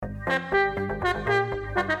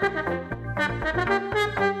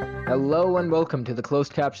Hello and welcome to the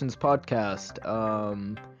Closed Captions podcast.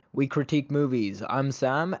 We critique movies. I'm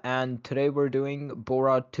Sam, and today we're doing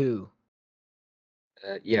Borat 2.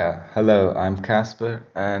 Hello, I'm Casper,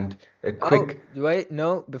 and a quick Wait,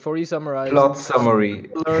 no, before you summarize. plot summary.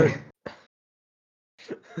 Blur.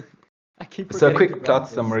 I keep So, a forgetting to quick plot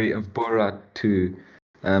practice. summary of Borat 2.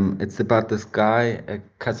 It's about this guy, a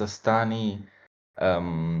Kazakhstani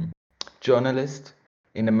journalist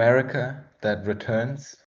in America that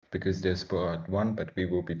returns, because there's Borat 1, but we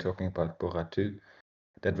will be talking about Borat 2,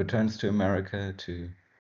 that returns to America to,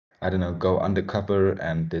 I don't know, go undercover,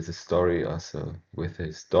 and there's a story also with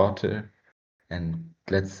his daughter. And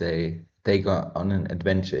let's say they go on an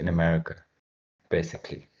adventure in America,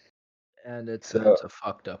 basically. And it's So, a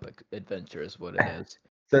fucked up adventure, is what it is.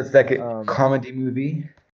 so it's like a Um, comedy movie,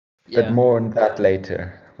 but yeah, more on that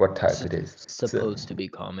later, what type it is. So, supposed to be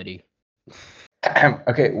comedy.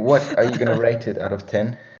 okay, what are you gonna rate it out of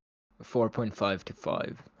 10? 4.5 to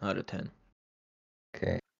 5 out of 10.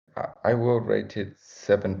 Okay, I will rate it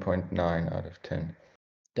 7.9 out of 10.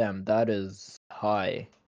 Damn, that is high.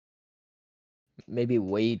 Maybe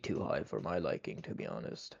way too high for my liking, to be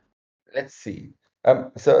honest. Let's see.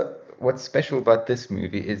 So what's special about this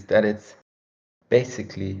movie is that it's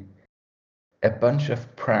basically a bunch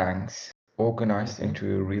of pranks organized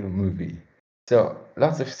into a real movie. So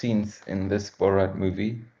lots of scenes in this Borat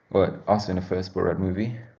movie, or also in the first Borat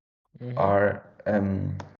movie, are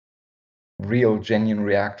real, genuine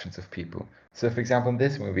reactions of people. So, for example, in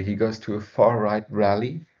this movie, he goes to a far right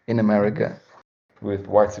rally in America with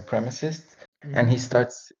white supremacists, and he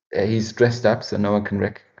starts. He's dressed up so no one can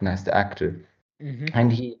recognize the actor,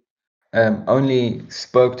 and he only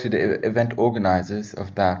spoke to the event organizers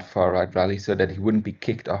of that far right rally so that he wouldn't be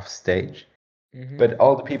kicked off stage. But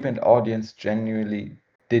all the people in the audience genuinely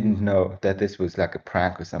didn't know that this was like a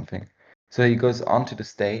prank or something. So he goes onto the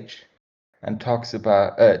stage and talks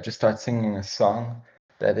about, just starts singing a song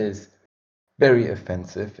that is very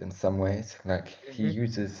offensive in some ways. Like he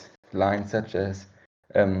uses lines such as,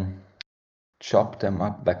 chop them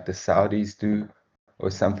up like the Saudis do, or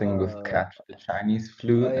something with catch the Chinese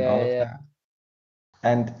flu and all of that.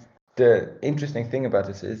 And the interesting thing about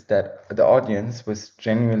this is that the audience was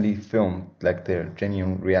genuinely filmed, like their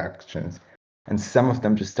genuine reactions. And some of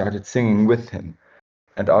them just started singing with him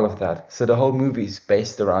and all of that. So the whole movie is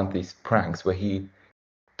based around these pranks where he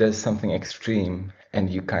does something extreme and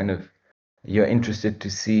you're interested to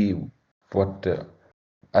see what the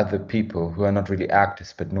other people who are not really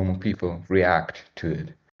actors but normal people react to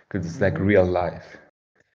it because it's like real life.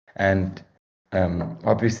 And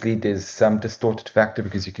obviously there's some distorted factor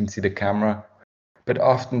because you can see the camera, but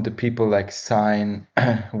often the people like sign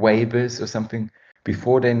waivers or something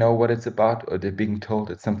before they know what it's about or they're being told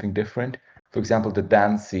it's something different. For example, the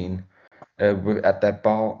dance scene at that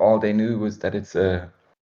bar, all they knew was that it's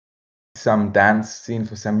some dance scene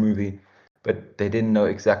for some movie, but they didn't know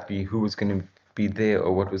exactly who was going to be there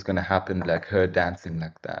or what was going to happen, like her dancing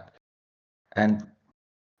like that. And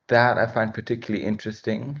that I find particularly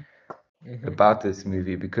interesting about this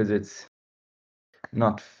movie because it's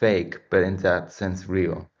not fake, but in that sense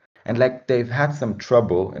real. And like they've had some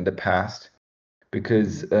trouble in the past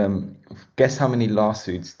because guess how many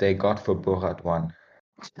lawsuits they got for Borat 1?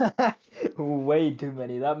 Way too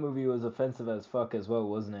many. That movie was offensive as fuck as well,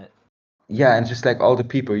 wasn't it? Yeah, and just like all the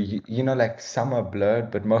people, like some are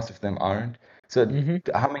blurred, but most of them aren't. So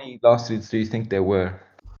how many lawsuits do you think there were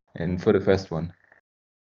for the first one?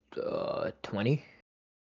 20.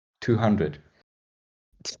 200.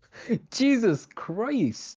 Jesus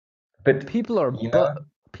Christ. But People are you know,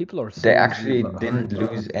 people are they so actually evil. didn't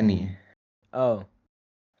lose any. Oh,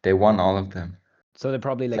 They won all of them. so they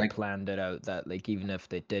probably It's like like, planned it out that like even if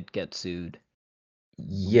they did get sued.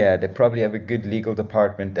 yeah, they probably have a good legal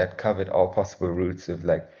department that covered all possible routes of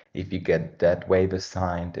like if you get that waiver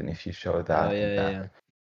signed and if you show Oh that and yeah, that. yeah.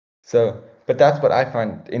 So, but that's what I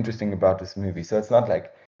find interesting about this movie. So it's not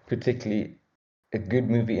like particularly a good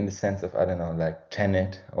movie in the sense of, I don't know, like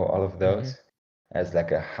Tenet or all of those as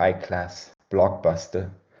like a high class blockbuster,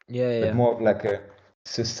 Yeah, but yeah. more of like a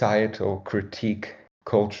societal critique,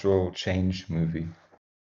 cultural change movie.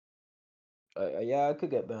 Yeah, I could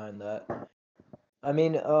get behind that. I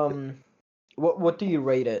mean, what do you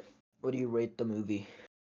rate it? What do you rate the movie?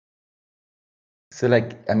 So,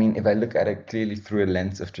 like, I mean, if I look at it clearly through a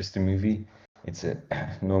lens of just a movie, it's a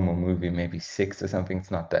normal movie, maybe 6 or something.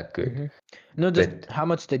 It's not that good. No, just But, how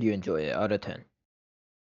much did you enjoy it out of 10?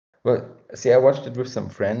 well, see, I watched it with some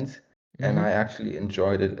friends and I actually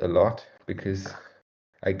enjoyed it a lot because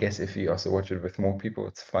I guess if you also watch it with more people,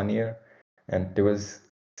 it's funnier. And there was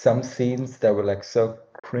some scenes that were like so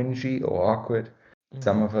cringy or awkward.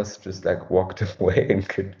 Some of us just like walked away and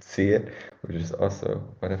couldn't see it, which is also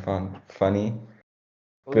what I found funny.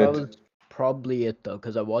 Well, that was But probably it though,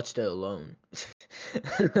 because I watched it alone.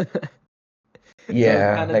 So I was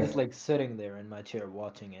yeah, kind of just like like sitting there in my chair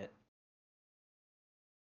watching it.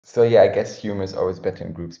 so yeah, I guess humor is always better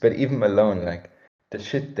in groups. But even alone, like the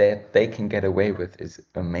shit that they can get away with is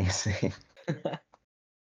amazing.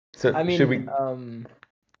 So I should mean, we?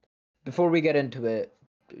 before we get into it,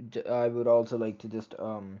 I would also like to just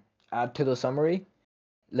add to the summary.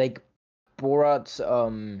 Like Borat's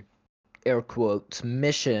air quotes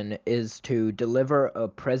mission is to deliver a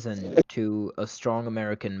present to a strong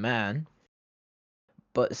American man,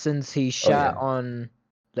 but since he Oh shat yeah, on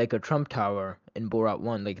like a Trump tower in Borat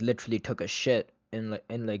 1, like literally took a shit in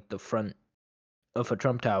like the front of a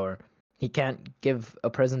Trump tower, he can't give a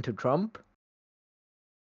present to Trump.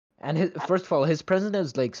 And first of all, his president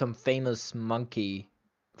is like some famous monkey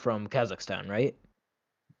from Kazakhstan, right?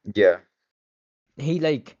 yeah, He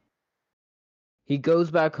like he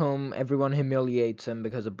goes back home, everyone humiliates him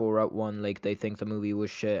because of Borat 1, like they think the movie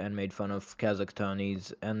was shit and made fun of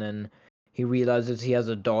Kazakhstanis, and then he realizes he has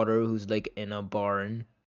a daughter who's like in a barn,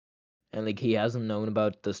 and like he hasn't known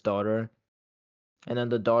about this daughter. And then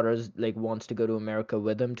the daughter's like wants to go to America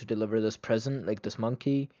with him to deliver this present, like this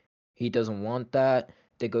monkey. He doesn't want that.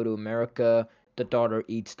 They go to America. The daughter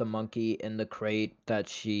eats the monkey in the crate that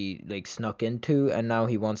she like snuck into, and now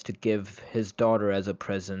he wants to give his daughter as a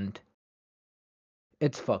present.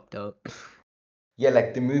 It's fucked up. yeah.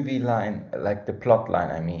 Like the movie line, like the plot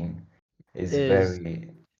line, I mean, is Is very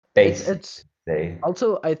it's basic. it's They.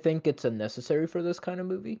 also I think it's unnecessary for this kind of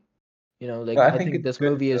movie. You know, No, like I I think think it's this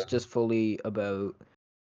good movie is though. just fully about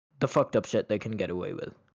the fucked up shit they can get away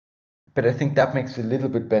with. But I think that makes it a little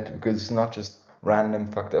bit better because it's not just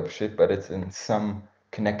random fucked up shit, but it's in some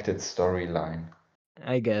connected storyline.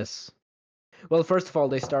 I guess. Well, first of all,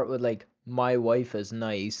 they start with like my wife is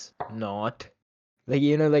nice, not like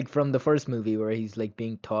like from the first movie where he's like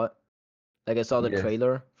being taught. Like I saw the Yes.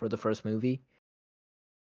 trailer for the first movie.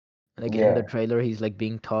 Like in the Yeah. trailer, he's like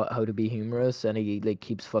being taught how to be humorous, and he like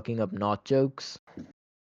keeps fucking up not jokes.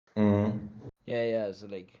 Mm. Yeah, yeah. So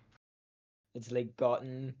like it's like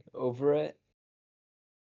gotten over it,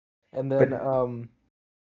 and then But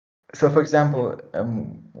so, for yeah. example,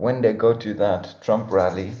 when they go to that Trump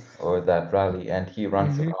rally or that rally and he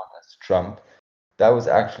runs Mhm. around as Trump, that was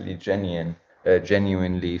actually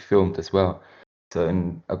genuinely filmed as well. So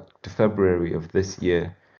in February of this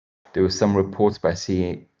year, there was some reports by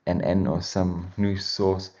CNN or some news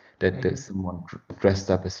source that Mhm. someone dressed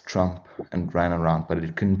up as Trump and ran around, but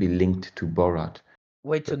it couldn't be linked to Borat.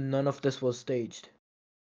 Wait, so But none of this was staged?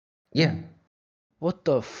 yeah, What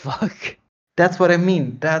the fuck? that's what I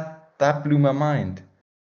mean. That blew my mind.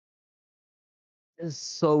 It's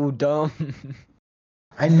so dumb.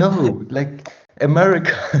 I know, like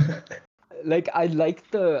America. Like I like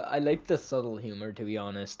the subtle humor, to be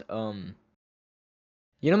honest. My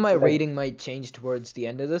Like, rating might change towards the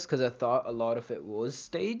end of this because I thought a lot of it was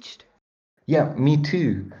staged, yeah, me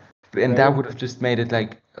too. And that right? would have just made it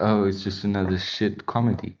like, oh, it's just another shit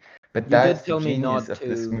comedy. But You that's did the tell me genius not of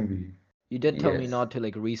this to. movie. You did tell me Yes, not to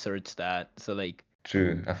like research that, so like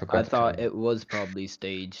true. I I forgot to tell thought you. it was probably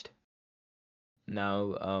staged.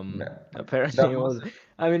 No, No, no, apparently it was.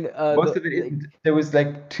 I mean, most the of it like. isn't. There was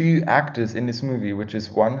like two actors in this movie, which is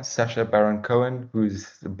one, Sacha Baron Cohen, who's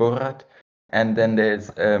Borat, and then there's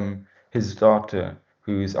his daughter,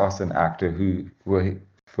 who's also an actor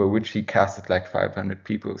for which he casted like 500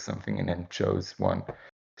 people or something and then chose one.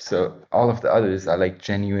 So all of the others are like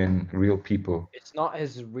genuine, real people. It's not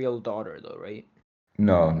his real daughter though, right?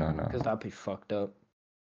 No, no, no, Because that'd be fucked up.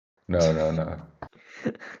 no, no, no.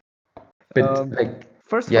 But like,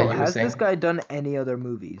 First of yeah, all, you were has this saying? guy done any other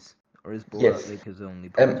movies, or is Borat Yes. like his only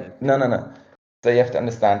project? No, no, no. So you have to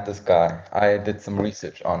understand this guy. I did some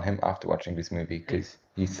research on him after watching this movie because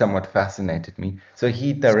he somewhat fascinated me. So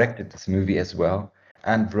he directed this movie as well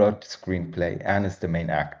and wrote the screenplay and is the main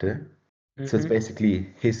actor. So it's Mm-hmm.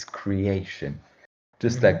 basically his creation,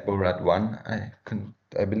 just Mm-hmm. like Borat 1,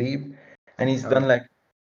 I believe. And he's done Okay. like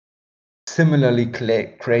similarly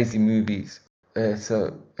crazy movies.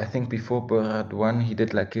 So I think before Borat 1, he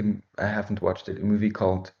did like I haven't watched it, a movie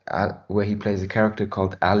called where he plays a character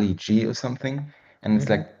called Ali G or something, and it's Mm-hmm.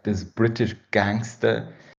 like this British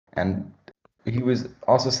gangster, and he was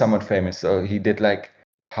also somewhat famous. So he did like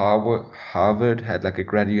Harvard had like a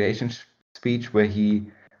graduation speech where he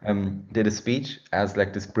did a speech as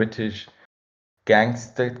like this British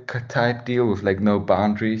gangster type deal with like no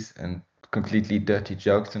boundaries and completely dirty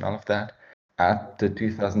jokes and all of that at the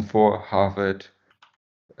 2004 Harvard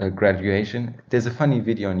graduation. There's a funny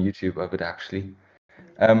video on YouTube of it actually.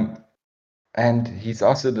 And he's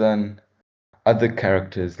also done other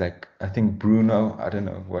characters, like I think Bruno. I don't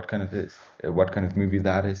know what kind of movie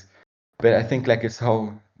that is, but I think like his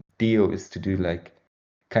whole deal is to do like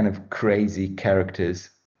kind of crazy characters,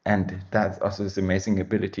 and that's also his amazing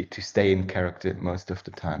ability to stay in character most of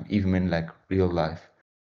the time, even in like real life.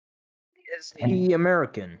 Is he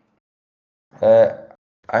American?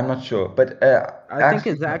 I'm not sure, but I think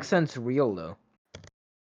his accent's real though.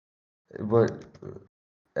 What?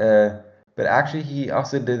 Uh, but actually, he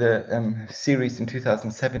also did a series in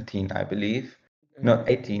 2017, I believe, not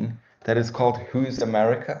 18, that is called Who's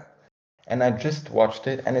America? And I just watched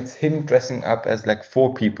it, and it's him dressing up as like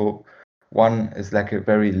four people. One is like a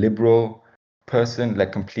very liberal person,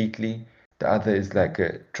 like completely. The other is like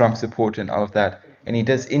a Trump supporter and all of that. And he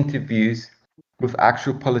does interviews with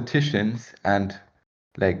actual politicians and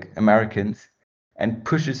like Americans and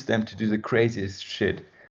pushes them to do the craziest shit.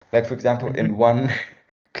 Like, for example, in one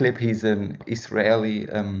clip, he's an Israeli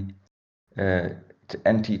uh,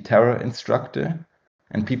 anti-terror instructor,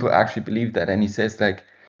 and people actually believe that. And he says like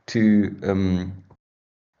to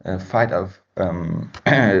fight off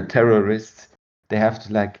terrorists, they have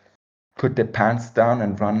to like put their pants down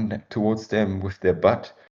and run towards them with their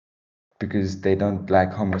butt because they don't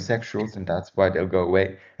like homosexuals, and that's why they'll go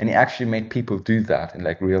away. And he actually made people do that in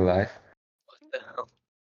like real life. What the hell?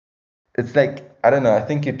 It's like, I don't know, I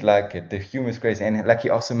think you'd like it. The humor is crazy. And like he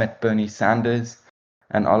also met Bernie Sanders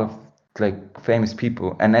and all of like famous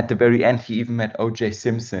people. And at the very end, he even met OJ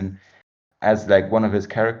Simpson as like one of his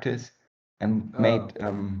characters and made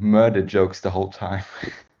murder jokes the whole time.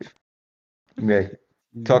 Like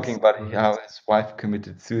talking about how his wife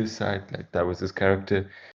committed suicide, like that was his character.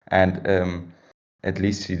 And at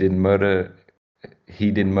least he didn't murder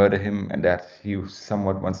him, and that he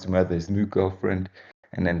somewhat wants to murder his new girlfriend,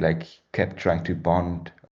 and then like kept trying to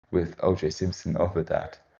bond with OJ Simpson over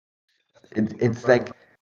that. It's like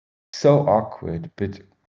so awkward, but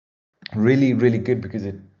really, really good because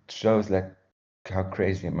it shows like how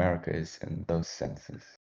crazy America is in those senses.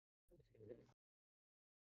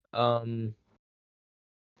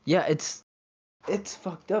 Yeah, it's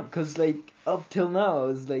fucked up because like up till now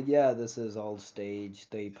it's like, yeah, this is all staged.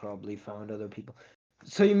 They probably found other people.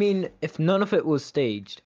 So you mean if none of it was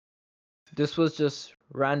staged, this was just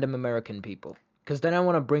random American people? Because then I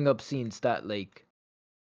want to bring up scenes that like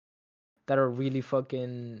that are really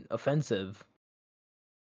fucking offensive.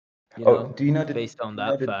 Oh, do you know Based on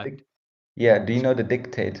that fact. yeah, do you know the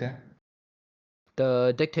dictator?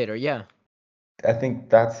 The dictator, yeah. I think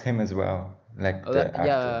that's him as well, like Oh, the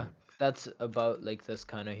yeah, actor. that's about like this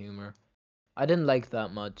kind of humor. I didn't like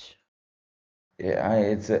that much. Yeah,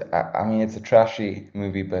 I mean, it's a trashy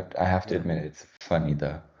movie, but I have to Yeah, admit it's funny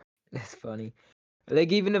though. it's funny.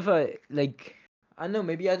 Like even if I like, I don't know,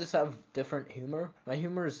 maybe I just have different humor. My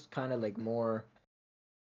humor is kind of like more.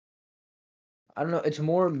 I don't know. It's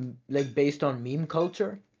more like based on meme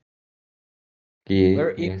culture. Yeah, Where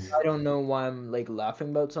if yes, I don't know why I'm like laughing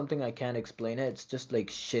about something, I can't explain it. It's just like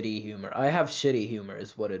shitty humor. I have shitty humor,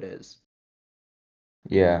 is what it is.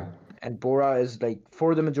 yeah. And Borat is like,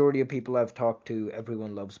 for the majority of people I've talked to,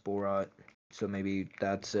 everyone loves Borat. So maybe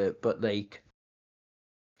that's it. But like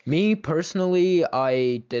me personally,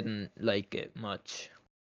 I didn't like it much.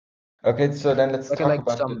 Okay, so then let's Like I talk liked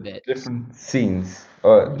about some the bits. different scenes.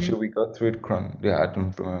 Or Hmm. should we go through it Yeah, I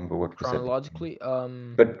don't remember what we said. Chronologically,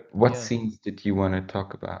 But what yeah. scenes did you want to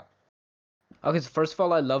talk about? Okay, so first of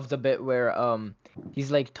all, I love the bit where he's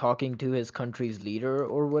like talking to his country's leader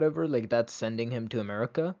or whatever, like that's sending him to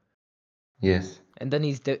America. Yes. And then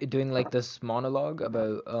he's doing like this monologue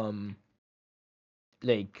about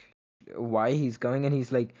like why he's going, and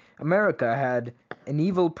he's like, America had an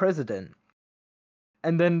evil president,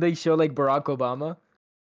 and then they show like Barack Obama,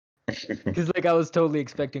 because like I was totally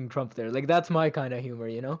expecting Trump there. Like that's my kind of humor,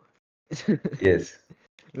 Yes.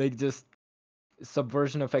 like just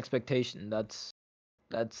subversion of expectation. That's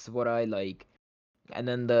what I like. And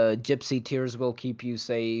then the gypsy tears will keep you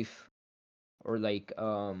safe, or like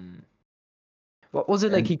what was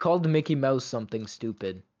it, like And he called Mickey Mouse something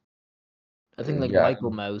stupid. I think like yeah.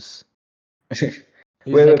 Michael Mouse. Wait,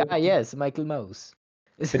 He was like, wait, ah, yes, Michael Mouse.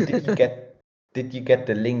 but did you get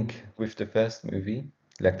the link with the first movie?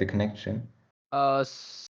 Like the connection?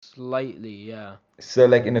 Slightly, yeah. So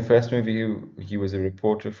like in the first movie he was a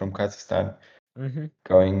reporter from Kazakhstan Mm-hmm.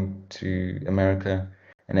 going to America,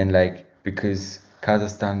 and then like because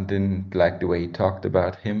Kazakhstan didn't like the way he talked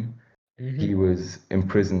about him, Mm-hmm. he was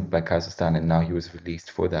imprisoned by Kazakhstan, and now he was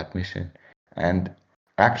released for that mission. And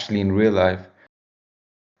actually in real life,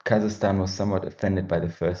 Kazakhstan was somewhat offended by the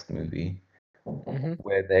first movie,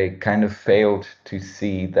 where they kind of failed to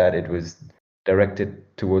see that it was directed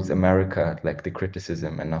towards America, like the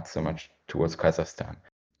criticism, and not so much towards Kazakhstan.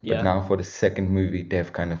 But Yeah. now for the second movie,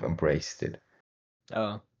 they've kind of embraced it.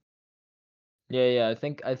 Oh. Yeah. I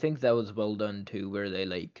think that was well done too, where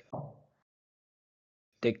they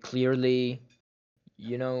clearly,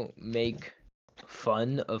 make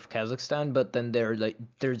fun of Kazakhstan, but then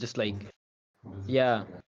they're just like, yeah,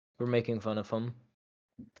 we're making fun of them,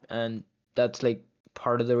 and that's like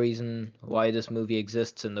part of the reason why this movie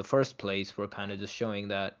exists in the first place. We're kind of just showing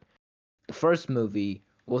that the first movie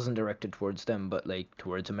wasn't directed towards them, but like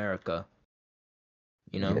towards America.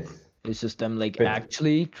 You know, Yes. it's just them like But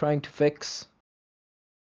actually trying to fix.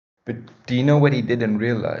 but do you know what he did in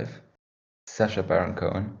real life? Sacha Baron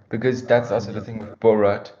Cohen, because that's also the No. thing with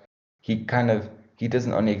Borat. He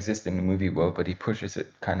doesn't only exist in the movie world, but he pushes it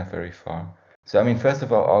kind of very far. So I mean, first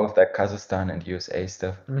of all of that Kazakhstan and USA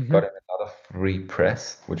stuff got Mhm. him a lot of free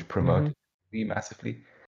press, which Mhm. promoted the movie massively.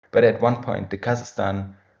 But at one point, the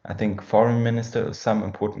Kazakhstan, I think, foreign minister or some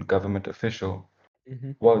important government official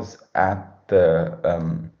Mhm. was at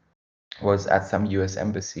the was at some US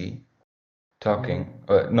embassy Mhm. talking.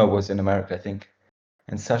 No, was in America, I think,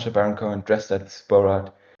 and Sacha Baron Cohen dressed as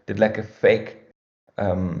Borat did like a fake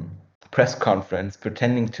um, press conference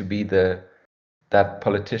pretending to be that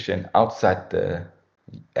politician outside the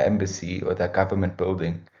embassy or that government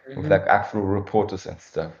building with Mhm. like actual reporters and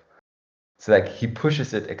stuff. So like he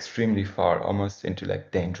pushes it extremely far, almost into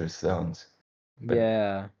like dangerous zones. But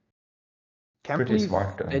Yeah. Can't pretty believe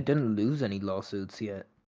smart they though. didn't lose any lawsuits yet.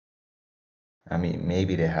 I mean,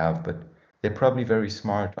 maybe they have, but they're probably very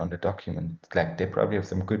smart on the document. Like they probably have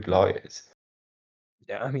some good lawyers.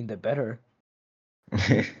 Yeah, I mean they better,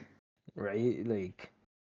 right? Like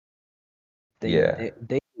they Yeah. they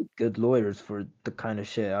they need good lawyers for the kind of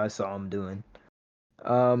shit I saw them doing.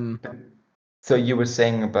 Um, So you were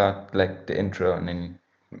saying about like the intro and then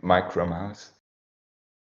Micro Mouse.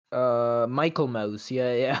 Michael Mouse,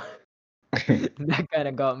 yeah. That kind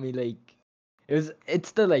of got me like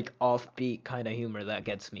it's the like offbeat kind of humor that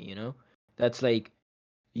gets me, you know? That's like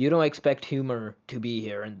you don't expect humor to be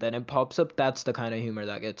here and then it pops up. That's the kind of humor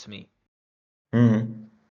that gets me. Mhm.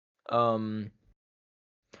 Um,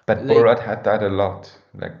 But like Borat had that a lot.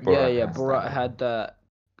 Like Borat yeah, has that Borat a lot. had that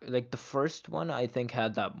like the first one I think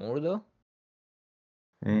had that more though.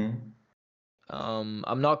 Mhm.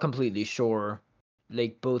 I'm not completely sure.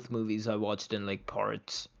 Like both movies I watched in like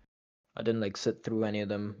parts. I didn't like sit through any of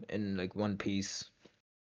them in like one piece.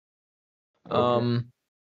 Okay. Um,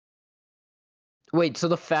 wait, so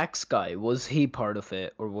the fax guy, was he part of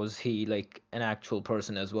it or was he like an actual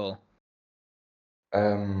person as well?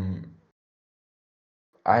 Um,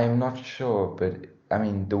 I'm not sure, but I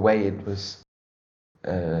mean the way it was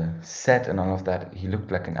set and all of that, he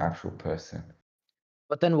looked like an actual person,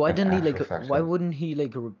 But then why like didn't he like actual why factual. wouldn't he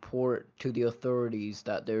like report to the authorities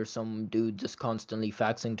that there's some dude just constantly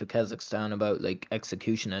faxing to Kazakhstan about like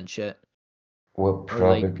execution and shit Well, or like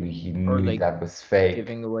probably he or knew like that was fake,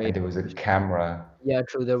 giving away and there was a camera. yeah,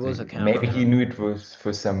 true, there So was a maybe camera. he knew it was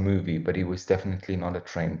for some movie, but he was definitely not a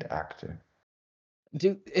trained actor.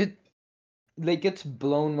 Dude, it like it's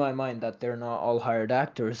blown my mind that they're not all hired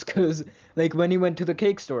actors because like when he went to the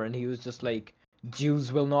cake store and he was just like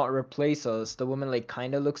Jews will not replace us, the woman like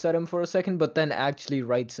kind of looks at him for a second but then actually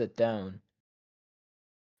writes it down.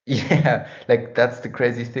 Yeah, like that's the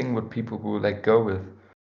crazy thing with people who like go with.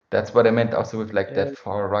 That's what I meant also with like Yeah, that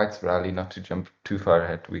far rights rally, not to jump too far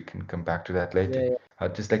ahead. We can come back to that later. yeah, How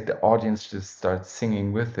just like the audience just starts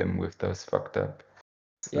singing with him with those fucked up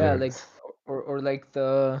yeah, like lyrics. or like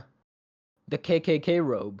the KKK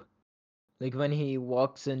robe, like when he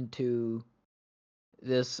walks into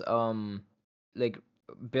this like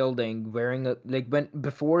building wearing a like when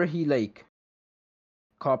before he like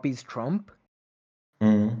copies Trump.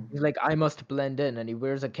 Mm. He's like, I must blend in, and he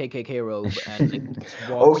wears a KKK robe and like just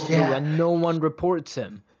Oh walks through, yeah, and no one reports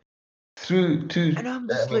him. through And to I'm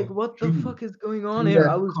I just like, mean what the through fuck is going on through here?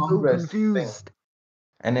 I that was so Congress thing. confused.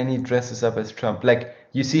 And then he dresses up as Trump. Like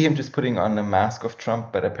you see him just putting on a mask of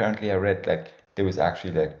Trump, but apparently I read like there was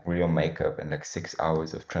actually like real makeup and like 6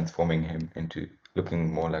 hours of transforming him into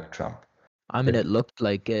looking more like Trump. I mean, But it looked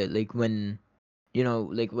like when,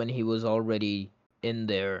 like when he was already in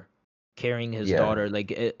there carrying his yeah, daughter,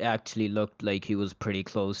 like it actually looked like he was pretty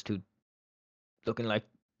close to looking like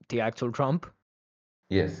the actual Trump,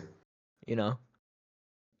 yes. you know?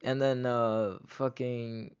 And then,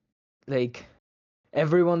 fucking, like,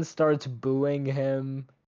 everyone starts booing him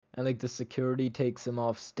and like the security takes him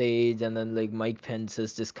off stage and then like Mike Pence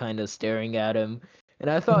is just kind of staring at him and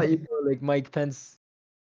I thought like Mike Pence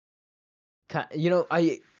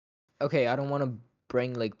I okay, I don't want to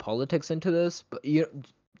bring like politics into this, but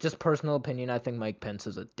just personal opinion, I think Mike Pence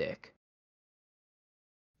is a dick.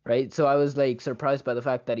 Right? So I was like surprised by the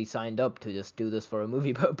fact that he signed up to just do this for a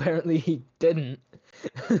movie, but apparently he didn't.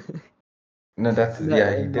 No, that's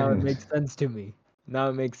yeah, he And now it didn't. makes sense to me. Now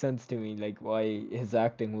it makes sense to me, like why his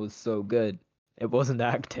acting was so good. It wasn't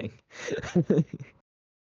acting.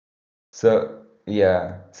 So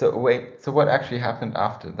yeah. So wait, so what actually happened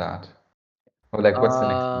after that? Or like what's the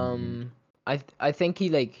next movie? I think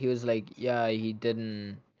he was like, yeah, he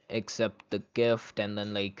didn't accept the gift, and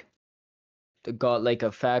then like got like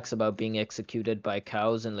a fax about being executed by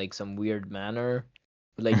cows in like some weird manner,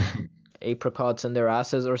 like apricots in their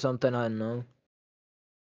asses or something. I don't know.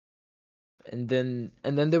 And then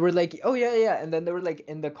they were like, oh yeah, yeah, and then they were like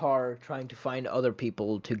in the car trying to find other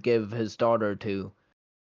people to give his daughter to,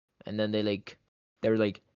 and then they were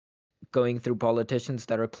like going through politicians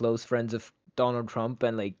that are close friends of Donald Trump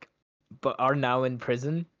and like, but are now in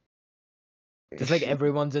prison. Just like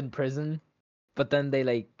everyone's in prison, but then they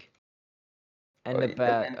like end up And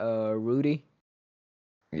at then Rudy.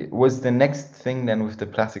 was the next thing then with the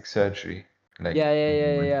plastic surgery, like Yeah, yeah, in yeah, the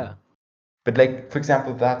yeah, middle. yeah. But like for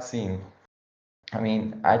example, that scene, I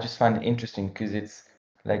mean, I just find it interesting because it's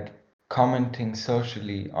like commenting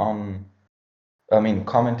socially on, I mean,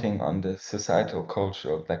 commenting on the societal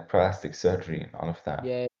culture of like plastic surgery and all of that.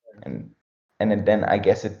 Yeah, And then I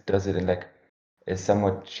guess it does it in like a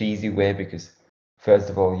somewhat cheesy way because first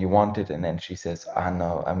of all you want it and then she says, ah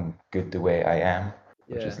no, I'm good the way I am,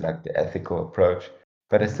 which yeah. is like the ethical approach.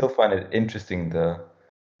 But I Mhm. still find it interesting though.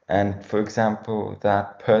 And for example,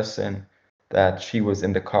 that person that she was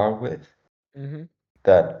in the car with, Mhm.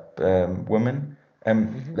 that woman,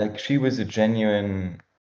 Mhm. like she was a genuine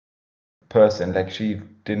person. Like she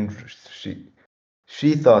didn't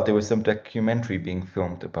she thought there was some documentary being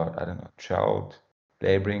filmed about, I don't know, child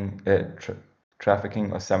laboring,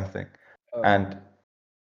 trafficking or something. Oh, And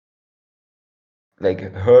like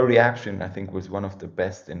her reaction, I think, was one of the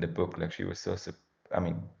best in the book. Like she was so, I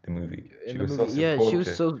mean, the movie. in She the was so movie, yeah,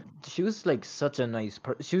 supportive. she was like such a nice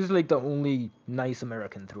she was like the only nice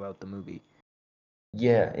American throughout the movie.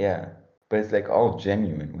 Yeah, yeah. But it's like all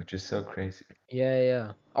genuine, which is so crazy. Yeah,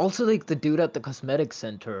 yeah. Also, like the dude at the cosmetic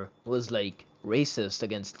center was like racist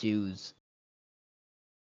against Jews.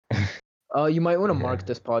 You might want to Yeah. mark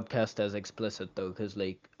this podcast as explicit though, because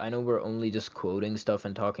like I know we're only just quoting stuff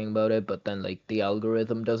and talking about it, but then like the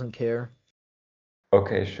algorithm doesn't care,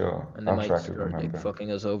 Okay, sure. and they I'll might try to start like remember.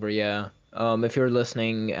 fucking us over. Yeah. If you're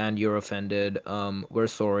listening and you're offended, we're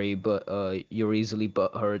sorry, but you're easily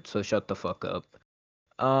butthurt, so shut the fuck up.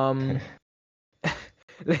 Um,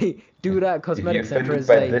 like, dude at If you're cosmetic center offended is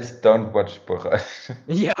by like, this, don't watch Borat.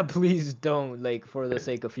 yeah, please don't, like, for the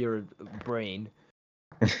sake of your brain,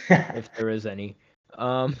 if there is any.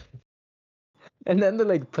 Um, and then the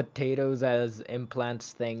like potatoes as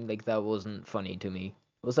implants thing, like that wasn't funny to me.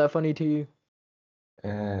 Was that funny to you?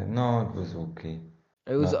 No, it was okay.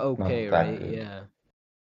 It was okay, Not that right? good. Yeah.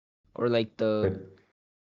 Or like the But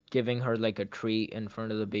giving her like a treat in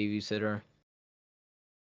front of the babysitter.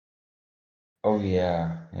 oh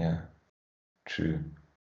yeah, yeah, true.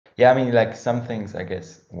 Yeah, I mean like some things I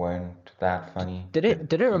guess weren't that funny, but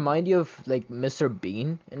Did it remind you of like Mr.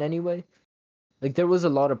 Bean in any way? Like there was a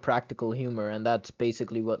lot of practical humor, and that's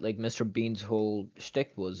basically what like Mr. Bean's whole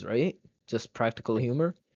shtick was, right? Just practical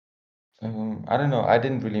humor. I don't know. I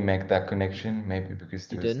didn't really make that connection, maybe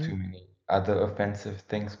because You there was too didn't? many other offensive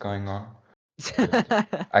things going on.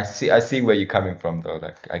 But I see where you're coming from though.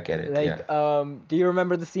 Like I get it. Yeah. Like, do you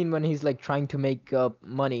remember the scene when he's like trying to make up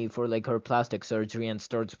money for like her plastic surgery and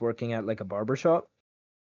starts working at like a barber shop?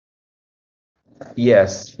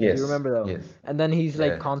 Yes, Do you yes, remember though? yes. And then he's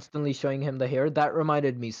like Yeah. constantly showing him the hair. That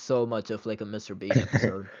reminded me so much of like a Mr. Bean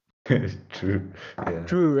episode. True. Yeah.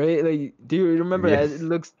 True, right? Like, do you remember that? It Yes.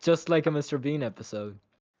 looks just like a Mr. Bean episode.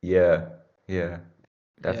 Yeah. Yeah.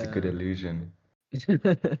 That's a good Yeah. illusion.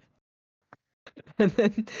 and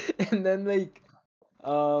then and then like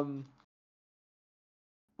um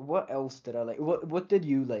what else did I like? What did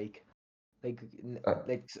you like? Like Uh,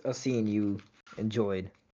 like a scene you enjoyed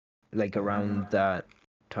like around that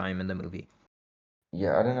time in the movie.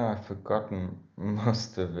 yeah, I don't know. I've forgotten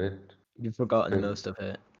most of it You've forgotten because most of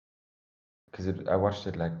it. I watched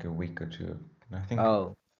it like a week or two. I think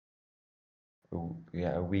Oh,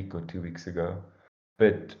 yeah, a week or 2 weeks ago.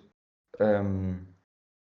 But um,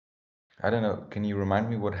 I don't know. Can you remind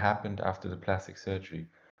me what happened after the plastic surgery?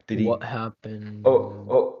 Did what he? happened?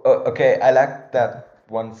 Okay. I like that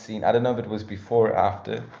one scene. I don't know if it was before or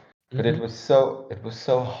after, but Mm-hmm. it was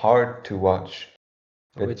so hard to watch.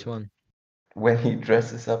 Which But one? when he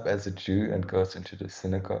dresses up as a Jew and goes into the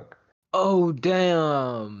synagogue. Oh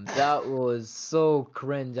damn, that was so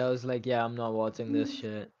cringe. I was like, yeah, I'm not watching this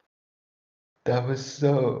shit. That was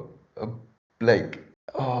so like,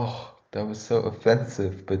 oh, that was so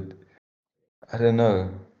offensive, but I don't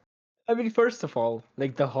know. I mean, first of all,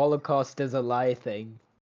 like the Holocaust is a lie thing,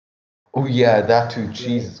 Oh yeah, that too. right?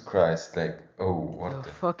 Jesus Christ. Like, oh, what Oh,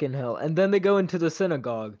 the? fucking hell. And then they go into the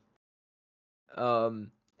synagogue.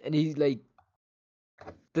 And he's like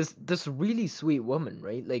this really sweet woman,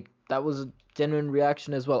 right? Like that was a genuine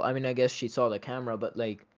reaction as well. I mean, I guess she saw the camera, but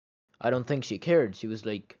like I don't think she cared. She was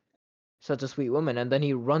like such a sweet woman. And then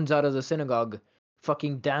he runs out of the synagogue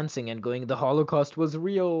fucking dancing and going, the Holocaust was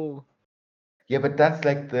real. Yeah, but that's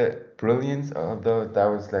like the brilliance, although that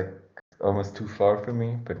was like almost too far for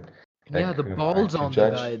me, but Yeah, like the who am I balls to on the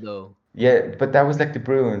judge? guy though. Yeah, but that was like the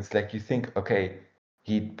brilliance. Like you think, okay,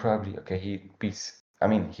 he'd probably, okay, I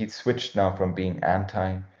mean, he'd switched now from being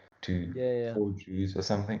anti to Yeah, yeah. for Jews or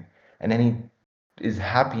something, and then he is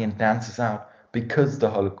happy and dances out because the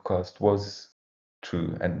Holocaust was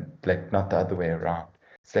true and like not the other way around.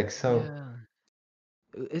 It's like Yeah.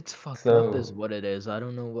 It's fucked up is so, what it is. I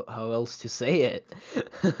don't know how else to say it.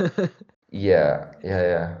 yeah, yeah,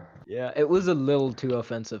 yeah. Yeah, it was a little too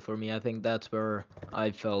offensive for me. I think that's where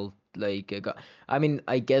I felt like it got. I mean,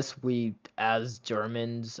 I guess we as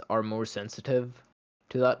Germans are more sensitive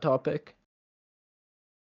to that topic,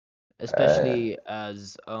 Uh, especially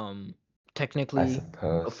as I technically a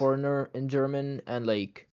suppose. foreigner in German, and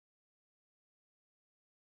like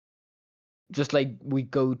just like we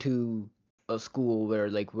go to a school where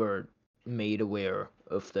like we're made aware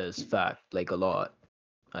of this fact like a lot,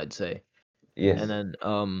 I'd say. And Yes. then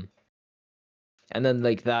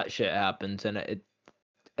like that shit happens, and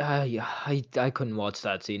yeah, I couldn't watch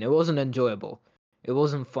that scene. It wasn't enjoyable. It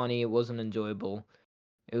wasn't funny. It wasn't enjoyable.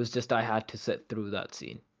 It was just I had to sit through that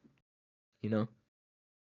scene. You know.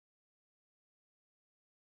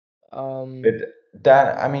 Um. But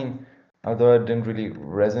that, I mean, although I didn't really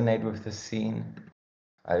resonate with the scene,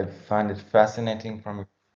 I find it fascinating from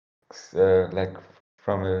like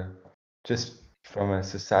from a just from a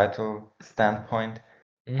societal standpoint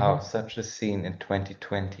how Mhm. such a scene in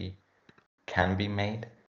 2020 can be made.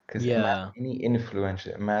 Because imagine Yeah. any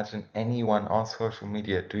influencer, imagine anyone on social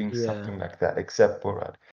media doing Yeah. something like that, except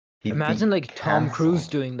Borat. He'd Imagine be like Tom Cruise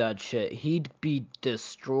cancelled, doing that shit. He'd be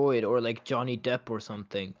destroyed, or like Johnny Depp or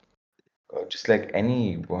something. or just like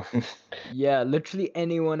anyone. Yeah, literally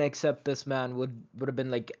anyone except this man would have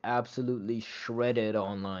been like absolutely shredded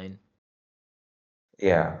online,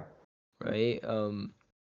 Yeah, right?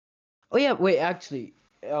 Oh yeah, wait, actually,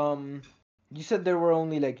 um, you said there were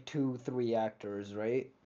only like two, three actors,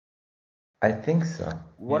 right? I think so.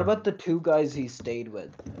 What Yeah. about the two guys he stayed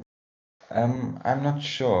with? I'm not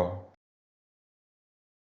sure.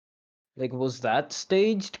 Like, was that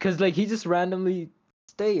staged? Cause like he just randomly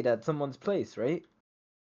stayed at someone's place, right?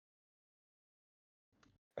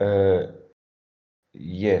 Uh,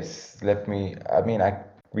 yes, I mean,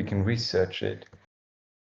 we can research it,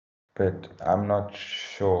 but I'm not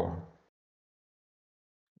sure.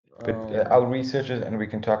 But Um, I'll research it and we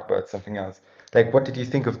can talk about something else. Like, what did you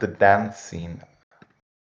think of the dance scene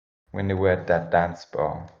when they were at that dance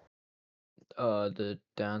bar? the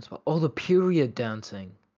dance. Oh, the period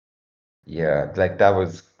dancing. Yeah, like that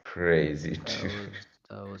was crazy That too. was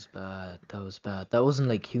that was bad. That was bad. That wasn't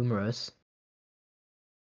like humorous.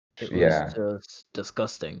 It was Yeah, just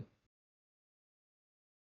disgusting,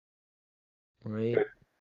 right? but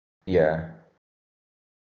yeah.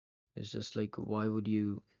 It's just like, why would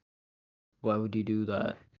you do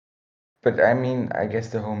that? But I mean, I guess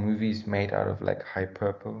the whole movie's made out of like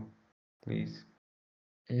hyperbole, please.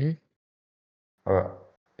 Hmm. Or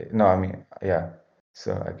no, I mean, yeah.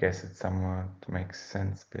 So I guess it somewhat makes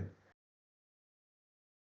sense, but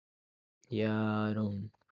Yeah,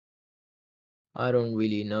 I don't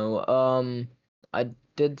really know. I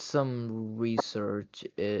did some research.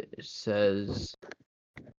 It says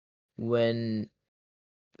when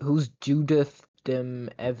who's Judith Dim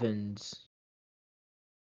Evans?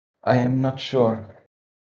 I am not sure.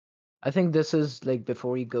 I think this is like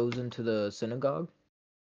before he goes into the synagogue.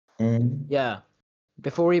 Mm. Yeah,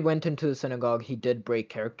 before he went into the synagogue, he did break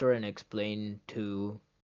character and explain to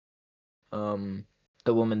um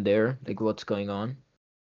the woman there like what's going on.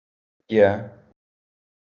 Yeah.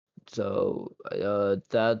 So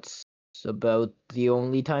that's about the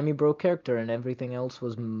only time he broke character, and everything else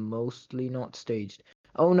was mostly not staged.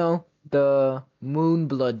 Oh no, the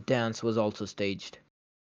Moonblood dance was also staged.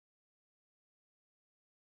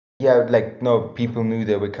 Yeah, like no, people knew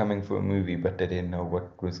they were coming for a movie, but they didn't know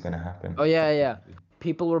what was gonna happen. Oh yeah, yeah.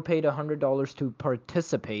 people were paid $100 to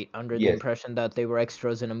participate under the Yes. impression that they were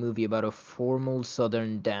extras in a movie about a formal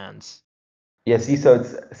Southern dance. Yeah, see, so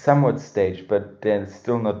it's somewhat staged, but they're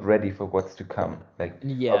still not ready for what's to come. Like,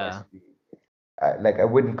 Yeah. obviously, I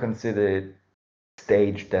wouldn't consider it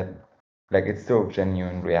staged. That, like, it's still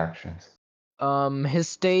genuine reactions. His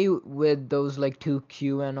stay with those like two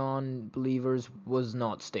QAnon believers was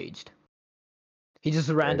not staged. He just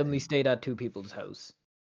randomly stayed at two people's house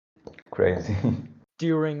Crazy.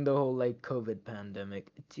 during the whole like COVID pandemic.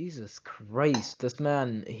 Jesus Christ, this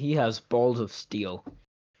man, he has balls of steel.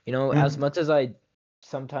 You know, as much as I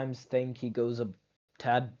sometimes think he goes a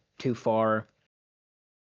tad too far,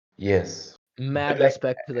 Yes. mad But like,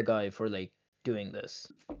 respect to the guy for like doing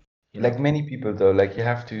this. You like know? many people though, like you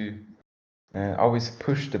have to always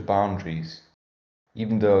push the boundaries,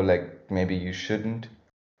 even though like maybe you shouldn't.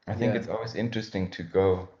 I think Yeah. it's always interesting to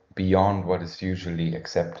go beyond what is usually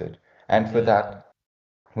accepted. And for Yeah. that,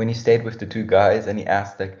 when he stayed with the two guys and he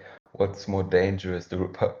asked like, what's more dangerous,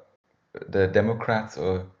 the Democrats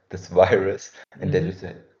or this virus? And they Mm-hmm. just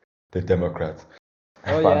said, the Democrats.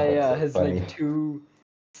 I Oh found yeah, that yeah. so His funny. like two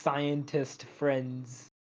scientist friends.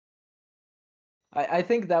 I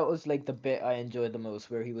think that was like the bit I enjoyed the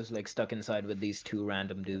most, where he was like stuck inside with these two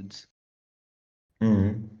random dudes.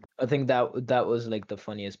 Mm. I think that was like the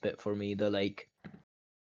funniest bit for me.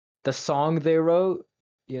 The song they wrote,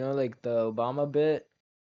 you know, like the Obama bit.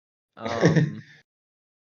 Um,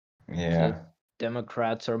 just Yeah,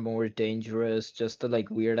 Democrats are more dangerous. Just the like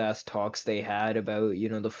weird ass talks they had about, you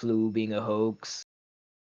know, the flu being a hoax,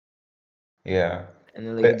 yeah. and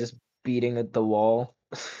then like But just beating at the wall.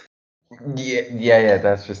 yeah,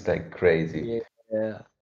 that's just like crazy. Yeah.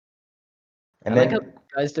 I And like how then,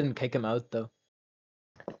 guys didn't kick him out though.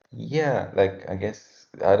 yeah, like I guess,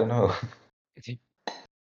 I don't know.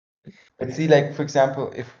 But see, like for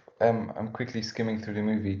example, if I'm quickly skimming through the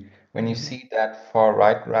movie, when you Mhm. see that far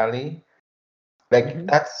right rally, like Mhm.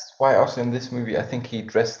 that's why also in this movie I think he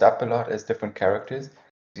dressed up a lot as different characters.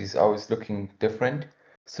 He's always looking different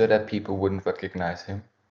so that people wouldn't recognize him.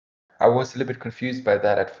 I was a little bit confused by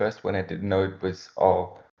that at first when I didn't know it was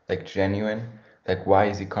all like genuine. Like why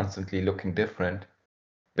is he constantly looking different?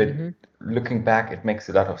 But Mhm. looking back, it makes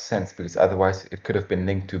a lot of sense because otherwise it could have been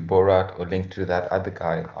linked to Borat or linked to that other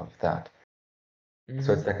guy of that.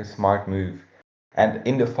 So Mhm. it's like a smart move. And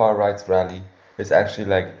in the far right's rally, there's actually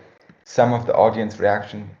like some of the audience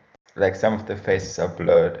reaction, like some of the faces are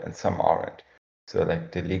blurred and some aren't. So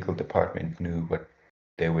like the legal department knew what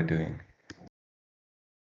they were doing.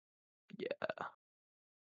 Yeah.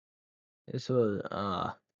 This was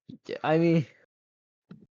I mean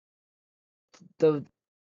the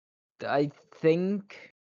I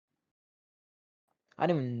think I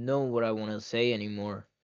don't even know what I want to say anymore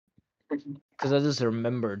because I just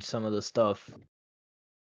remembered some of the stuff.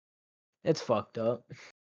 It's fucked up.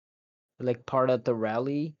 Like part at the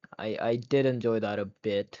rally, I did enjoy that a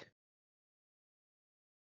bit.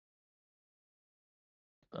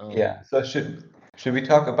 Yeah. Um, So should we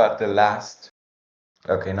talk about the last?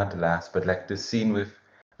 Okay, not the last, but like the scene with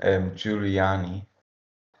Giuliani,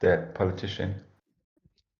 the politician.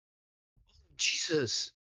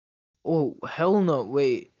 Jesus. Oh hell no!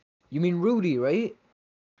 Wait, you mean Rudy, right?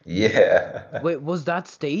 Yeah. Wait, was that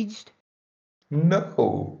staged?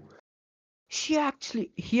 No. He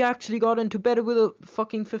actually got into bed with a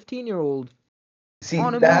fucking 15-year-old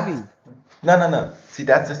on See, a movie. no. See,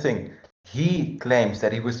 that's the thing. He claims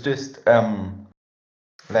that he was just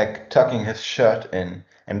like tucking his shirt in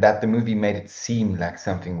and that the movie made it seem like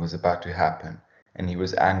something was about to happen. And he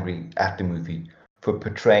was angry at the movie for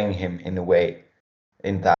portraying him in a way,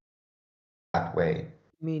 in that way.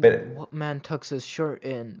 I mean, But what man tucks his shirt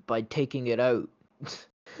in by taking it out?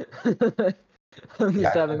 I'm just yeah,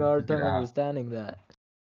 I having a never hard took it time out. understanding that.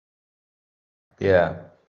 Yeah.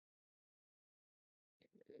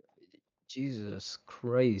 Jesus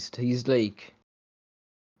Christ. He's like,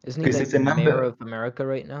 isn't he Because like it's the a mayor number of America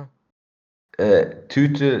right now?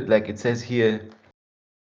 Tute, like it says here,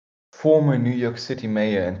 former New York City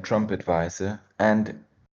mayor and Trump advisor. And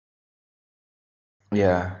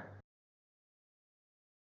yeah,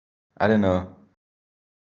 I don't know.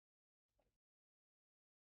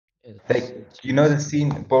 It's Like, you know Jesus. the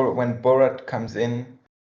scene when Borat comes in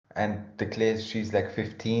and declares she's like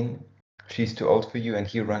 15, she's too old for you, and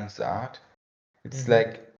he runs out. It's Hmm.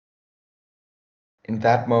 like in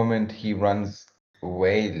that moment he runs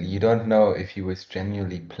away. You don't know if he was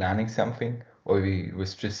genuinely planning something or he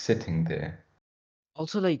was just sitting there.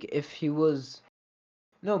 Also, like, if he was.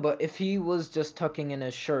 No, but if he was just tucking in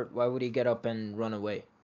his shirt, why would he get up and run away?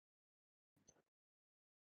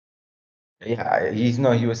 Yeah,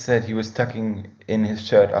 he was said he was tucking in his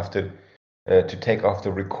shirt after to take off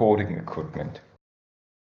the recording equipment.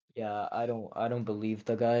 Yeah, I don't believe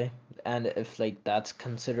the guy. And if like that's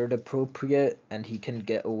considered appropriate and he can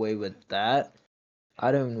get away with that,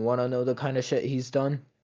 I don't want to know the kind of shit he's done.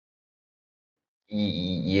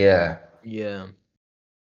 Yeah. Yeah,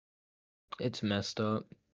 it's messed up.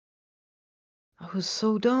 I was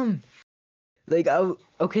so dumb. Like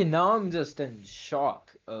okay, now I'm just in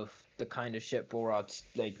shock of the kind of shit Borat's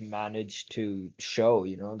like managed to show,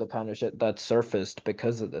 you know, the kind of shit that surfaced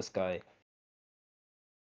because of this guy.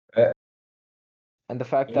 Uh, And the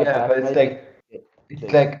fact that yeah, that but guy it's like it's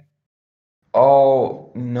like like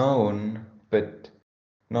all known, but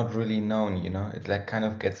not really known, you know? It like kind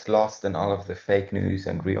of gets lost in all of the fake news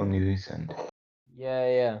and real news and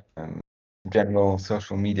yeah. general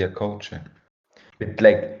social media culture. But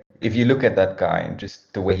like, if you look at that guy and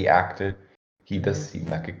just the way he acted, he does Hmm. seem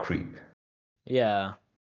like a creep. Yeah.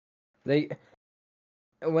 Like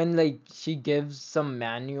when like she gives some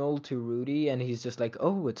manual to Rudy and he's just like,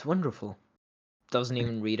 "Oh, it's wonderful." Doesn't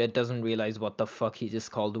even read it, doesn't realize what the fuck he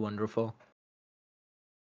just called wonderful.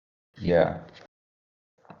 Yeah.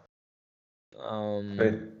 Um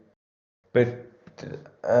But but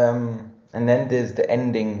and then there's the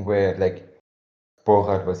ending where like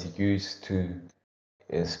Borat was used to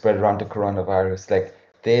spread around the coronavirus. Like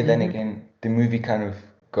there, then mhm. again, the movie kind of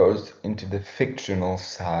goes into the fictional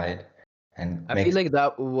side and I feel makes like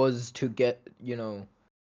that was to get, you know,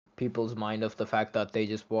 people's mind of the fact that they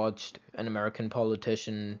just watched an American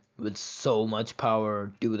politician with so much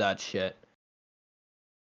power do that shit.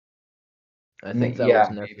 I think that was yeah,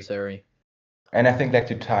 maybe. necessary. And I think like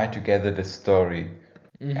to tie together the story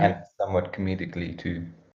Mhm. and somewhat comedically too.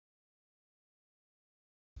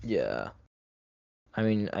 Yeah. I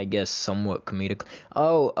mean, I guess somewhat comedic.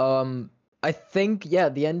 Oh, I think yeah,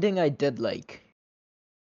 the ending I did like.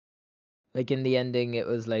 Like in the ending it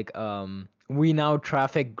was like we now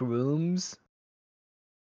traffic grooms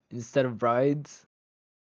instead of brides.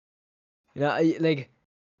 You know, like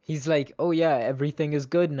he's like, "Oh yeah, everything is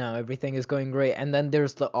good now. Everything is going great." And then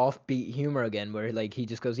there's the offbeat humor again where like he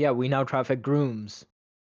just goes, "Yeah, we now traffic grooms."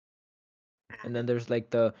 And then there's like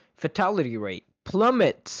the fatality rate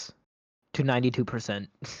plummets to 92%.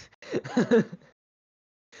 Like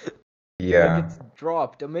Yeah. it's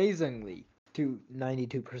dropped amazingly to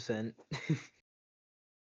 92%.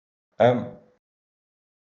 Um,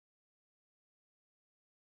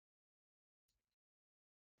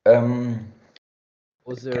 um,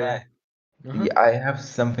 Was can there uh-huh. yeah, I have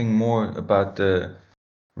something more about the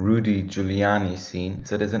Rudy Giuliani scene.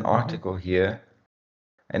 So there's an Mhm. article here,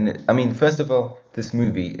 and I mean, first of all, this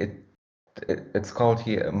movie it's called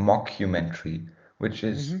here a mockumentary, which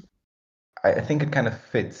is Mhm. I think it kind of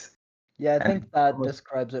fits, Yeah, I and think it's that almost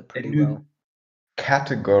describes it a pretty new well.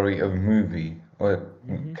 category of movie or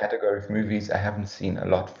Mhm. category of movies I haven't seen a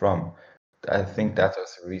lot from. I think Mhm. that's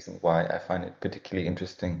also the reason why I find it particularly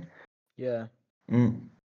interesting. Yeah. Mm.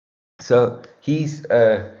 So he's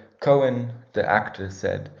Cohen, the actor,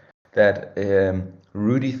 said that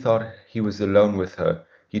Rudy thought he was alone with her.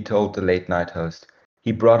 He told the late night host.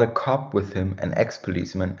 He brought a cop with him, an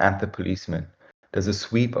ex-policeman, and the policeman. There's a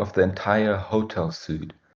sweep of the entire hotel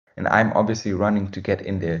suite. And I'm obviously running to get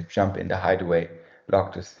in there, jump in the hideaway,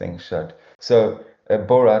 lock this thing shut. So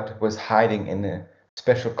Borat was hiding in a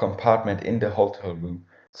special compartment in the hotel room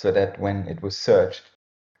so that when it was searched,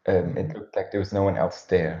 it Mhm. looked like there was no one else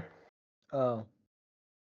there. Oh,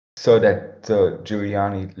 So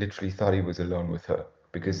Giuliani literally thought he was alone with her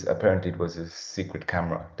because apparently it was a secret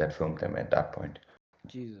camera that filmed them at that point.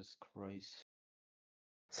 Jesus Christ.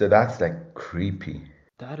 So that's like creepy.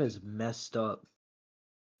 That is messed up.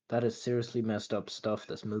 That is seriously messed up stuff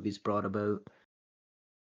this movie's brought about.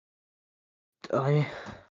 I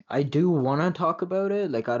I do want to talk about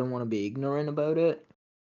it. Like I don't want to be ignorant about it.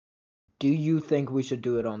 Do you think we should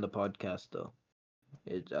do it on the podcast though?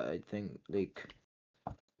 I think like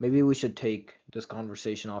maybe we should take this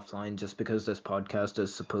conversation offline just because this podcast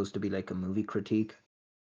is supposed to be like a movie critique.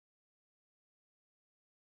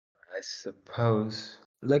 I suppose.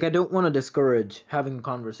 Like I don't want to discourage having a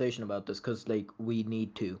conversation about this cuz like we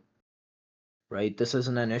need to, right? This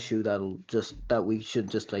isn't an issue that we should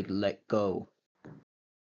just like let go.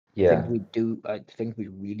 Yeah. I think we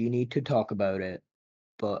really need to talk about it,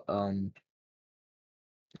 but I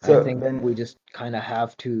So think then, we just kind of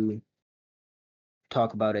have to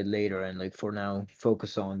talk about it later and like for now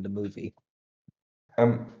focus on the movie.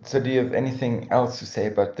 so do you have anything else to say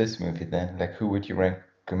about this movie then? Like, who would you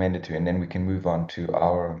recommend it to? And then we can move on to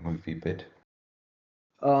our movie bit.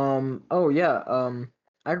 Oh yeah,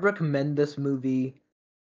 I'd recommend this movie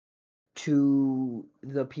to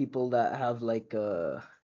the people that have like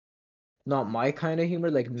not my kind of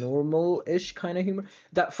humor, like normal-ish kind of humor,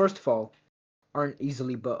 that first of all aren't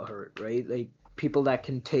easily butthurt, right? Like people that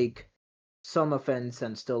can take some offense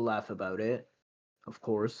and still laugh about it, of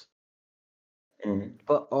course.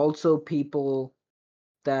 But also people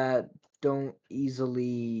that don't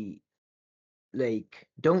easily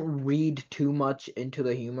don't read too much into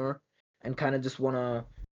the humor and kind of just want to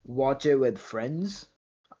watch it with friends.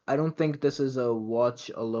 I don't think this is a watch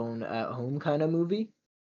alone at home kind of movie.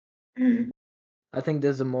 I think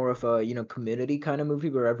this is more of a, community kind of movie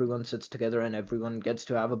where everyone sits together and everyone gets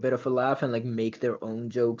to have a bit of a laugh and like make their own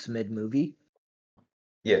jokes mid-movie.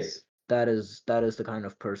 Yes. That is the kind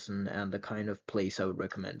of person and the kind of place I would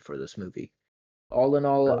recommend for this movie. All in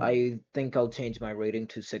all, I think I'll change my rating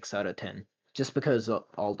to 6 out of 10 just because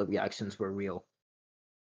all the reactions were real.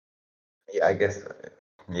 Yeah, I guess.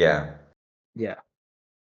 Yeah. Yeah.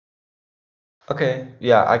 Okay.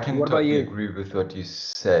 Yeah, I can What about totally you? agree with what you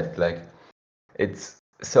said. Like, it's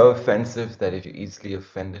so offensive that if you're easily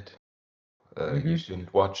offended, you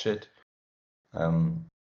shouldn't watch it.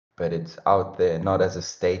 But it's out there not as a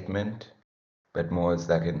statement, but more as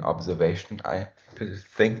like an observation. I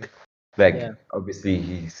think, like, Yeah.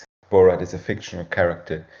 obviously, Borat is a fictional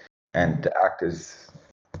character, and Mhm. the actor's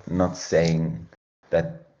not saying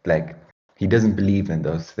that, like, he doesn't believe in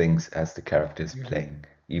those things as the character is Mhm. playing,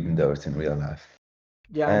 even though it's in real life.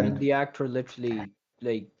 Yeah, I mean And the actor literally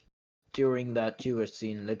like during that Jewish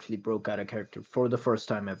scene literally broke out of character for the first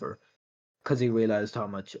time ever because he realized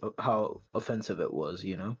how offensive it was,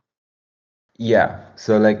 you know? yeah,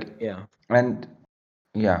 so like, Yeah. and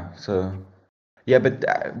yeah, so yeah, but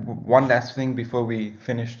one last thing before we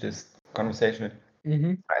finish this conversation.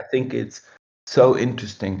 Mhm. I think it's so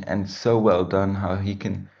interesting and so well done how he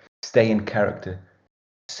can stay in character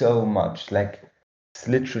so much. Like, it's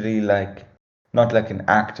literally like not like an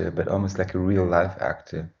actor, but almost like a real life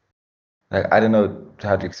actor. Like, I don't know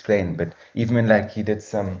how to explain, but even when like he did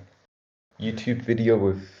some YouTube video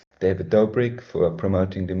with David Dobrik for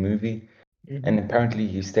promoting the movie, and Mhm. apparently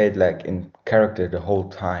he stayed like in character the whole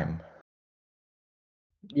time.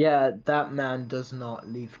 Yeah, that man does not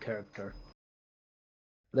leave character.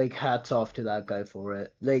 Like hats off to that guy for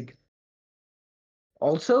it. Like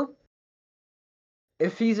also,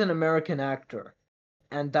 if he's an American actor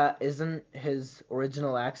and that isn't his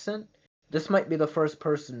original accent, this might be the first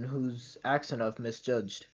person whose accent I've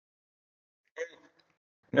misjudged.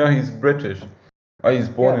 No, he's British. Oh, he's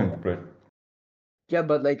born Yeah. in Britain. Yeah,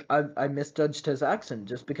 but like I misjudged his accent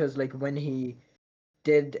just because like when he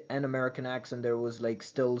did an American accent there was like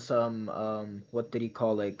still some what did he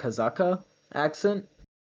call it? Kazaka accent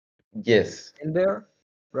Yes. in there,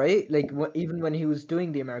 right? Like even when he was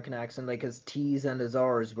doing the American accent, like his T's and his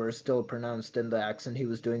R's were still pronounced in the accent he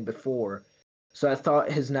was doing before. So I thought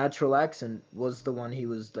his natural accent was the one he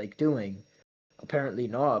was like doing. Apparently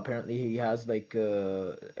not. Apparently he has like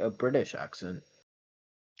a British accent.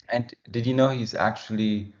 And did you know he's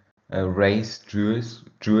actually raised Jewish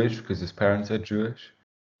because his parents are Jewish?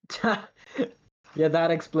 Yeah,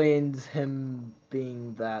 that explains him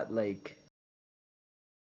being that like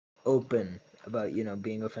open about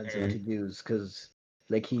being offensive to Jews because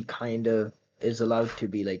like he kind of is allowed to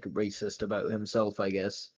be like racist about himself, I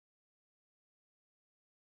guess.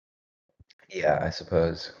 Yeah, I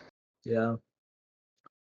suppose. Yeah.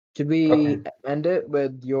 Should Okay. we end it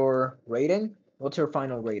with your rating? What's your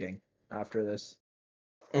final rating after this?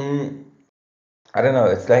 Mm, I don't know.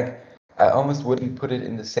 It's like I almost wouldn't put it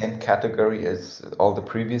in the same category as all the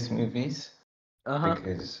previous movies Uh-huh.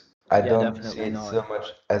 because I Yeah, don't see definitely it not. so much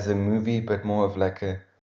as a movie, but more of like a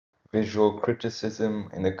visual criticism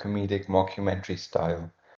in a comedic mockumentary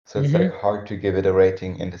style. So it's like Mm-hmm. hard to give it a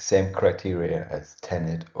rating in the same criteria as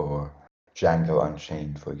Tenet or Django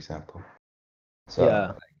Unchained, for example. So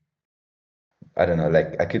Yeah. I don't know,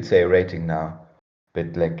 like I could say a rating now,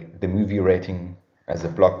 but like the movie rating as a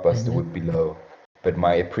blockbuster Mm-hmm. would be low, but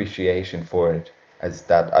my appreciation for it as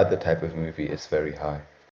that other type of movie is very high.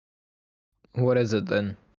 What is it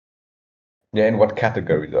then? Yeah, in what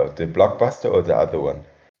category though? The blockbuster or the other one?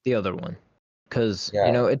 The other one. Because,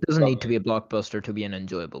 Yeah, it doesn't need to probably be a blockbuster to be an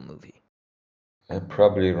enjoyable movie.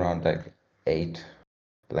 probably around like 8,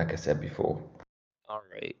 like I said before. All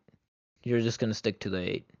right. You're just gonna stick to the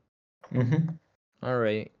 8. Hmm. All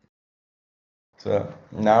right. So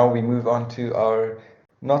now we move on to our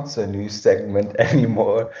not so new segment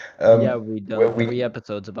anymore, Yeah, we've where done 3 we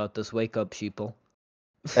episodes about this. Wake up, sheeple.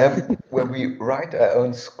 where we write our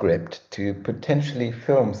own script to potentially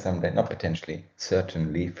film someday. Not potentially,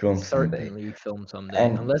 certainly film someday. Certainly film someday,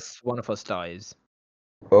 And unless one of us dies.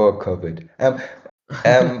 or COVID.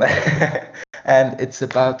 Um, and it's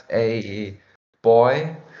about a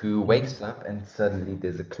boy who Mhm. wakes up and suddenly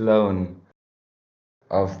there's a clone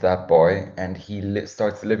of that boy, and he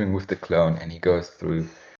starts living with the clone, and he goes through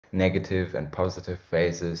negative and positive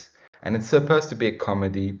phases. And it's supposed to be a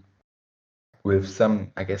comedy with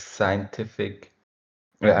some, I guess, science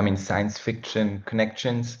fiction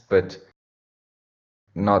connections, but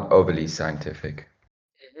not overly scientific.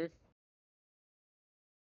 Mhm.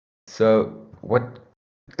 So what,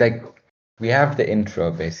 like, we have the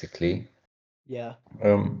intro basically. Yeah.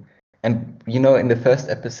 Um, and in the first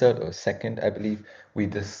episode or second, I believe, we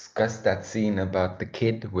discussed that scene about the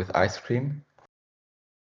kid with ice cream,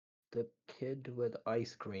 The kid with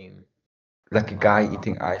ice cream. like a guy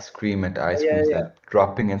eating ice cream and the ice Yeah, cream's yeah, like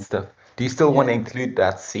dropping and stuff. Do you still yeah. want to include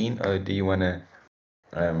that scene, or do you want to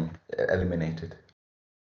eliminate it?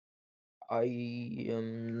 I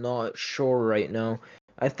am not sure right now.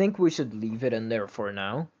 I think we should leave it in there for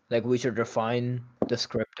now. Like we should refine the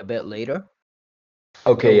script a bit later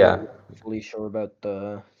Okay, till we're yeah. fully sure about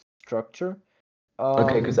the structure.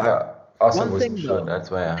 Okay, Um, because I also one wasn't thing sure. though,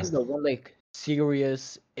 That's why I asked. one like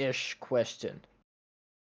serious-ish question.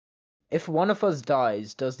 If one of us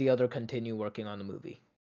dies, does the other continue working on the movie?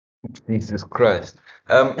 Jesus Christ.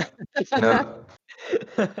 No.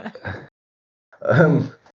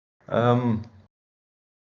 Um, um,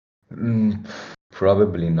 mm,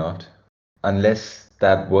 Probably not. Unless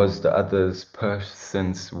that was the other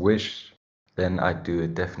person's wish, then I'd do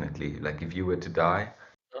it definitely. Like if you were to die,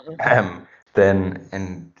 Uh-huh. then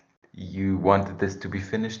and you wanted this to be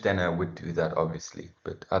finished, then I would do that, obviously.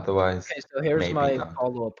 But otherwise, Okay, so here's maybe my not.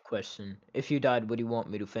 follow-up question. If you died, would you want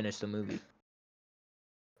me to finish the movie?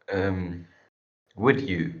 Um, would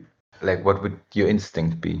you? Like, what would your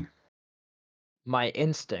instinct be? My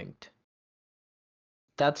instinct.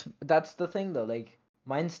 That's the thing though. Like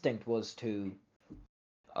my instinct was to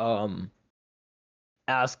um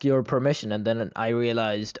ask your permission, and then I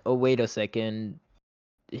realized, oh wait a second,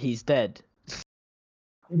 he's dead.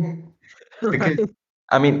 Because Right?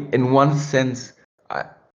 I mean, in one sense, I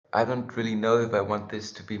I don't really know if I want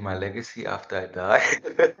this to be my legacy after I die.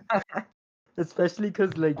 Especially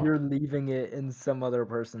because like you're leaving it in some other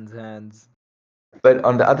person's hands. But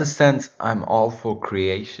on the other sense, I'm all for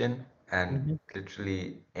creation and Mhm.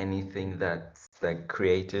 literally anything that's like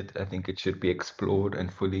created. I think it should be explored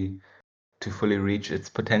and fully reach its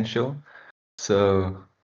potential. So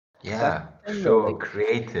That's yeah, the thing though. sure,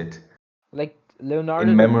 created Like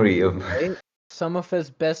Leonardo in da memory Vinci, of. right? Some of his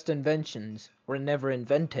best inventions were never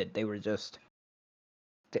invented. They were just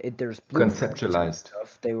there's blueprints and Conceptualized.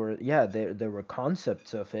 stuff. They were yeah, there were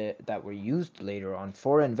concepts of it that were used later on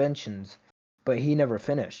for inventions, but he never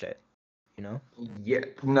finished it. You know. Yeah,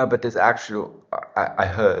 no, but there's actual. I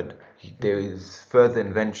heard there Mhm. is further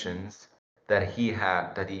inventions that he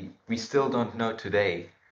had that we still don't know today,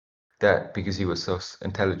 that because he was so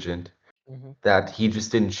intelligent, Mhm. that he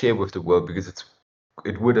just didn't share with the world because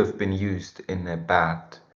it would have been used in a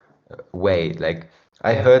bad way. Like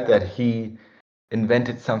I Yeah, heard yeah, that he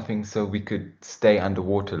invented something so we could stay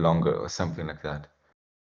underwater longer or something like that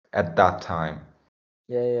at that time.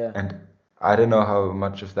 yeah, yeah. And I don't know how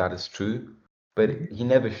much of that is true, but Mhm. he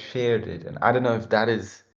never shared it. And I don't know if that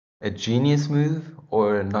is a genius move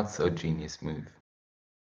or a not so genius move.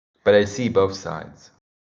 But I see both sides.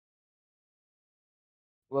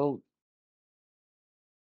 Well,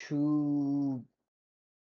 to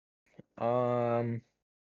um,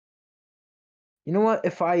 you know what?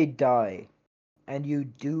 If I die and you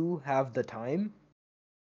do have the time,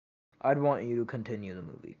 I'd want you to continue the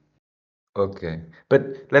movie. Okay.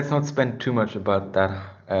 But let's not spend too much about that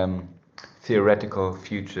theoretical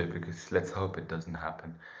future, because let's hope it doesn't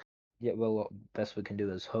happen. Yeah, well, best we can do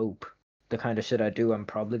is hope. The kind of shit I do, I'm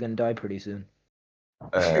probably gonna die pretty soon.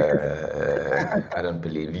 I don't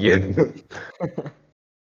believe you.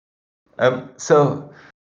 So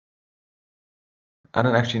I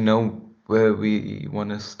don't actually know where we want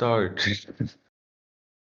to start.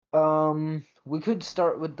 We could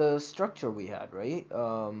start with the structure we had, right?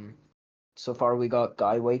 So far we got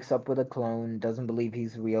guy wakes up with a clone, doesn't believe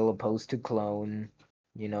he's real, opposed to clone,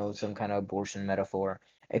 some kind of abortion metaphor.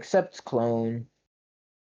 Accepts clone.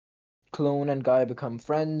 Clone and guy become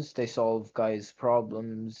friends. They solve guy's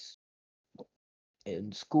problems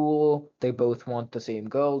in school. They both want the same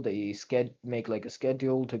girl. They make like a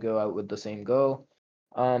schedule to go out with the same girl.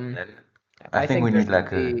 Um, Then I I think think we there need should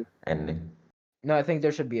like a be ending. no. I think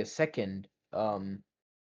there should be a second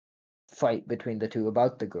fight between the two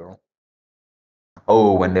about the girl.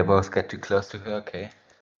 Oh, when they both get too close to her, okay.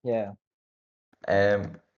 Yeah.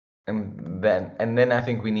 Um, and then I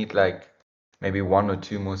think we need like maybe one or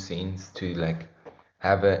two more scenes to like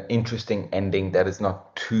have an interesting ending that is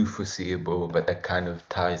not too foreseeable, but that kind of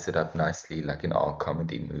ties it up nicely, like in all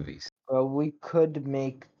comedy movies. Well, we could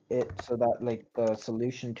make it so that like the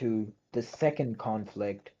solution to the second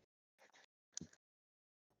conflict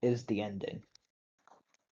is the ending.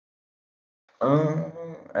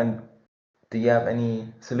 And do you have any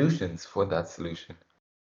solutions for that solution?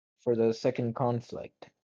 For the second conflict.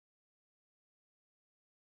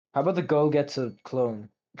 How about the girl gets a clone?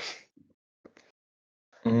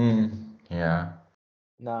 Yeah,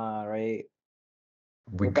 Nah, right?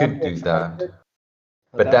 we Would that could be do that, expected?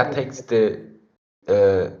 Would but that that be takes expected?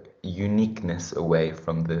 the uniqueness away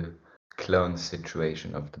from the clone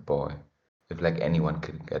situation of the boy. If like anyone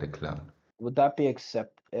could get a clone. Would that be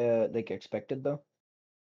like expected though?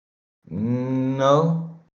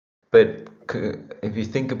 No, but if you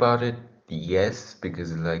think about it, yes,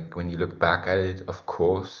 because like when you look back at it, of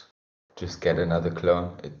course, just get another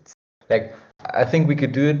clone. It's like I think we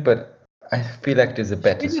could do it, but I feel like there's a Should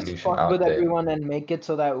better we just solution fuck with out there. everyone and make it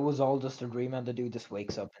so that it was all just a dream and the dude just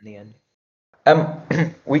wakes up in the end?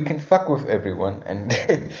 We can fuck with everyone and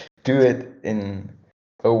do it in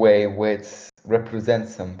a way where it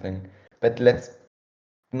represents something, but let's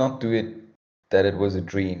not do it that it was a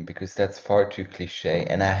dream because that's far too cliche,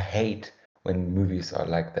 and I hate when movies are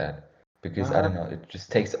like that because I Uh-huh. don't know, it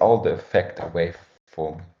just takes all the effect away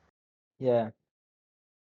for me. Yeah.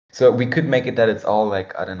 So we could make it that it's all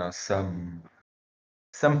like I don't know,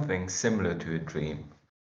 something similar to a dream.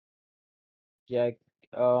 Yeah.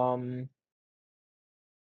 Um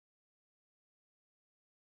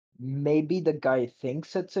Maybe the guy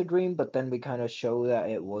thinks it's a dream, but then we kind of show that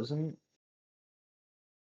it wasn't.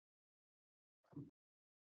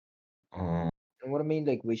 Mm, And what I mean,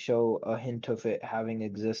 like we show a hint of it having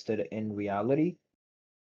existed in reality.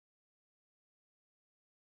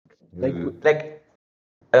 Like like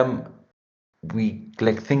um we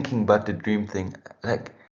like thinking about the dream thing,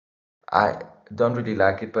 like I don't really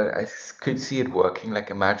like it, but could see it working. Like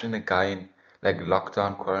imagine a guy in like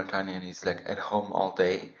lockdown quarantine and he's like at home all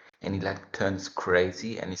day and he like turns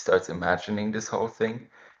crazy and he starts imagining this whole thing,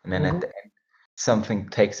 and then at Mhm, the end something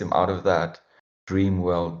takes him out of that dream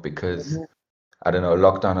world because mhm, I don't know,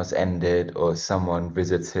 lockdown has ended or someone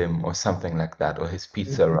visits him or something like that, or his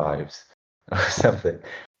pizza mhm. arrives or something.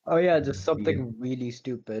 Oh yeah, just something really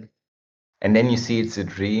stupid. And then you see it's a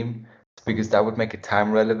dream because that would make it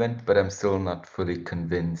time relevant, but I'm still not fully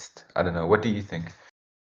convinced. I don't know. What do you think?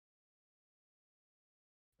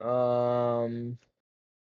 Um,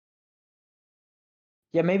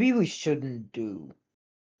 yeah, maybe we shouldn't do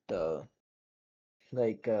the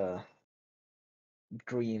like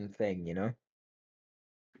dream thing, you know?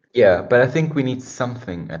 Yeah, but I think we need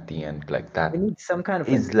something at the end like We that need some kind of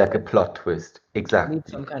a is like a plot twist. we need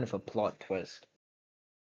Exactly. some kind of a plot twist.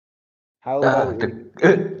 How Ah, about the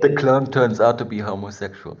we make the it clone turns out to be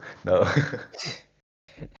homosexual. No.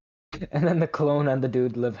 and then the clone and the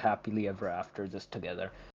dude live happily ever after just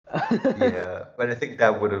together. Yeah, but I think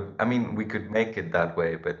that would have. I mean, we could make it that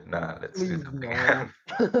way, but nah, let's do Please something no.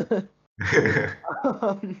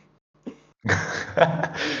 Um,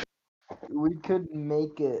 else. we could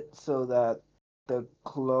make it so that the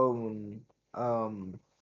clone um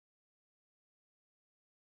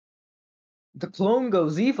the clone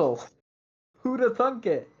goes evil. Who'd have thunk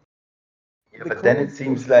it? Yeah, The but then it clone kills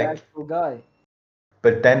seems the like, actual guy.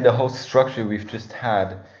 but then the whole structure we've just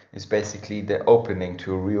had is basically the opening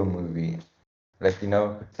to a real movie. Like,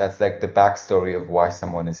 that's like the backstory of why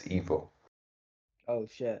someone is evil. Oh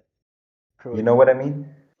shit. You True. know what I mean?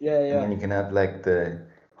 Yeah, And yeah. then you can have like the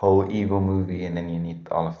whole evil movie, and then you need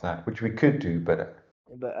all of that, which we could do, but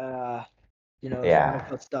But if one of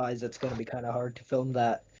yeah. us dies, it's gonna be kind of hard to film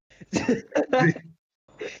that.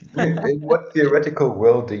 In what theoretical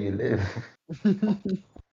world do you live?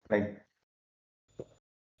 Like,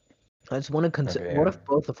 I just want to consider. okay, What if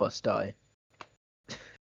both of us die?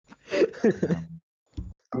 yeah.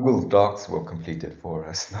 Google Docs will complete it for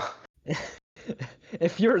us.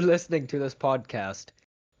 If you're listening to this podcast,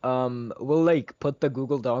 we'll like put the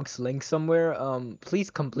Google Docs link somewhere. Please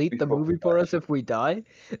complete the Before we movie for die. us if we die.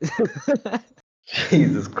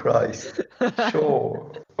 Jesus Christ.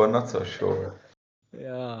 Sure, or not so sure.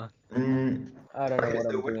 Yeah, Mm, I don't know okay, what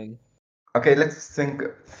so I'm doing. okay, let's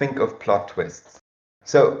think of plot twists.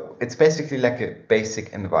 So it's basically like a basic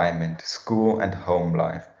environment, school and home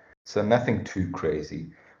life. So nothing too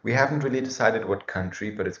crazy. We haven't really decided what country,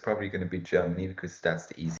 but it's probably going to be Germany because that's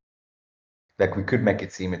the easy. Like we could make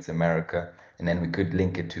it seem it's America, and then we could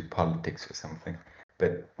link it to politics or something,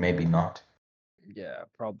 but maybe not. Yeah,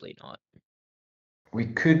 probably not. We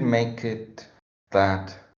could make it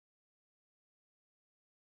that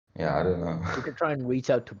Yeah, I don't know. We could try and reach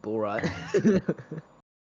out to Borat.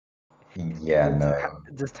 Yeah, no.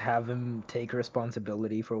 Just have him take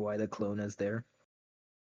responsibility for why the clone is there.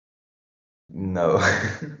 No.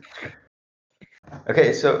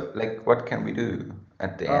 Okay, so like what can we do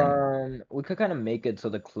at the end? We could kind of make it so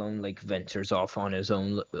the clone like ventures off on his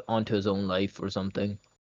own onto his own life or something.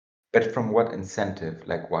 But from what incentive?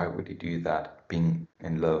 Like why would he do that, being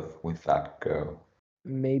in love with that girl?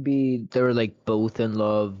 Maybe they're like both in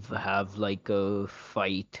love, have like a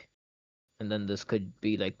fight, and then this could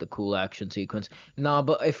be like the cool action sequence. Nah,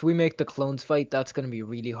 but if we make the clones fight, that's gonna be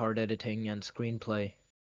really hard editing and screenplay.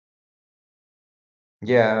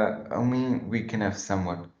 Yeah, I mean we can have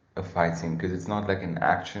somewhat a fight scene because it's not like an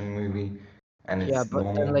action movie and Yeah, it's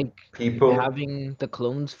but then normal like people. having the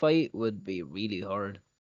clones fight would be really hard.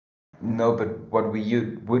 No, but what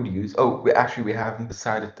would use. Oh, we haven't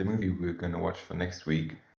decided the movie we're gonna watch for next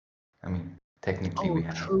week. I mean, technically Oh, we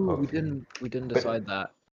have, true. We hopefully. didn't But decide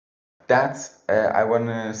that. I want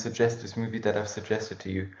to suggest this movie that I've suggested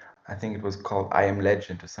to you. I think it was called I Am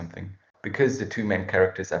Legend or something, because the two main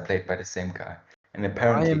characters are played by the same guy, and I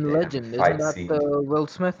apparently Am they have a Legend, isn't fight that scene. the Will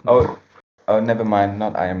Smith movie? Oh, oh, never mind,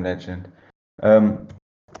 not I Am Legend. Um,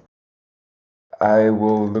 I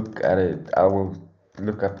will look at it. I will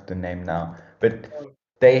look up the name now. But Oh.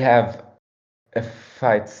 they have a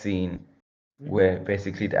fight scene Mm-hmm. where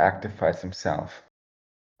basically the actor fights himself,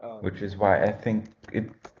 Oh, which is why I think it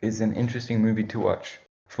is an interesting movie to watch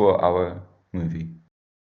for our movie.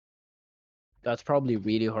 that's probably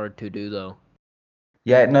really hard to do though.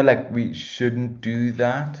 Yeah, no, like we shouldn't do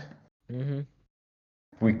that. Mm-hmm.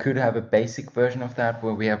 We could have a basic version of that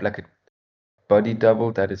where we have like a body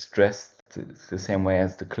double that is dressed the same way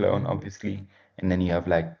as the clone, Mm-hmm. obviously. And then you have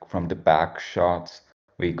like from the back shots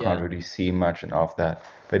where you Yeah. can't really see much and all of that.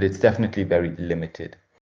 But it's definitely very limited.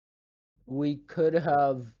 We could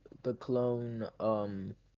have the clone,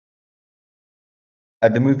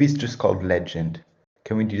 The movie's just called Legend.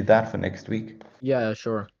 Can we do that for next week? yeah,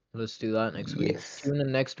 sure. Let's do that next week. Yes. Tune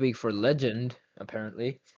in next week for Legend,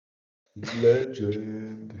 apparently.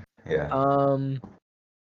 Legend. Yeah. Um,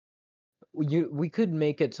 we could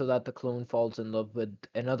make it so that the clone falls in love with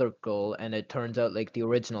another girl, and it turns out like the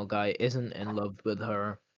original guy isn't in love with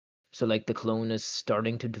her. So like the clone is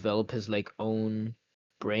starting to develop his like own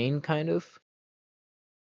brain, kind of.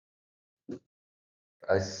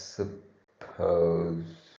 I suppose.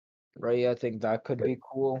 Right? I think that could But be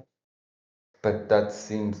cool. but that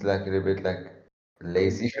seems like a little bit like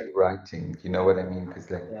lazy writing. You know what I mean? Because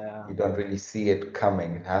like Yeah. you don't really see it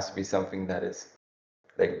coming. It has to be something that is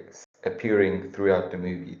like appearing throughout the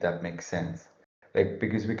movie that makes sense. Like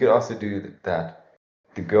because we could also do that.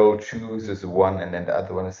 The girl chooses one, and then the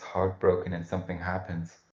other one is heartbroken, and something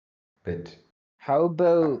happens. But How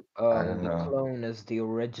about I don't the know. clone is the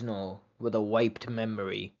original with a wiped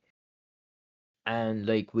memory, and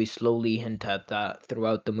like we slowly hint at that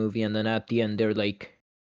throughout the movie, and then at the end they're like,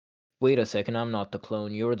 "Wait a second, I'm not the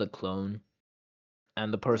clone. You're the clone,"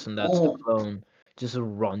 and the person that's the Oh, clone just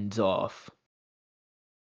runs off.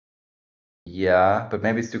 yeah, but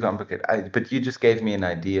maybe it's too complicated. But you just gave me an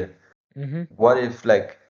idea. Mm-hmm. What if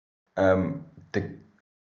like the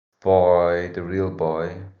boy, the real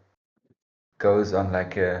boy, goes on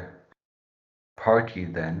like a party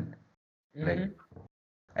then, like, Mm-hmm.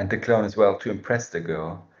 and the clone as well to impress the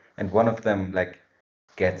girl, and one of them like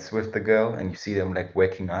gets with the girl, and you see them like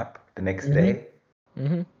waking up the next Mm-hmm. day,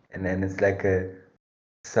 Mm-hmm. and then it's like a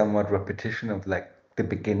somewhat repetition of like the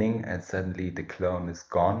beginning, and suddenly the clone is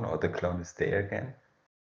gone or the clone is there again,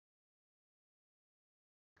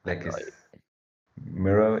 like his Right.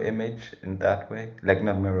 mirror image in that way, like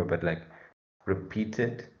not mirror, but like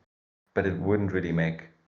repeated, but it wouldn't really make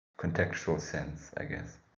contextual sense, I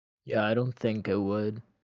guess. Yeah, I don't think it would.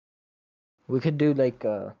 We could do like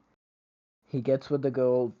he gets with the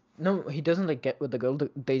girl. No, he doesn't like get with the girl.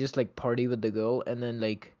 They just like party with the girl, and then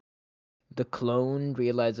like the clone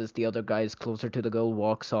realizes the other guy is closer to the girl,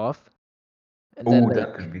 walks off, and then Oh,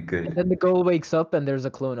 that could like be and good. then the girl wakes up and there's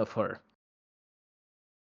a clone of her.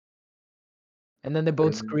 And then they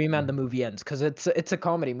both scream and the movie ends because it's a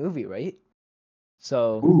comedy movie, right?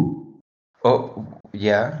 So Ooh. Oh,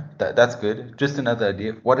 yeah, that's good. Just another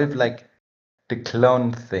idea. What if like the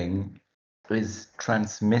clone thing is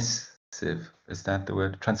transmissive? Is that the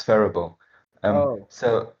word? Transferable. oh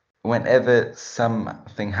So whenever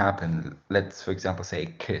something happens, let's for example say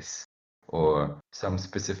a kiss or some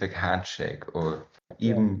specific handshake or yeah.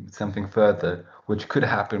 even something further, which could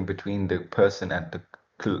happen between the person and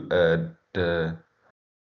the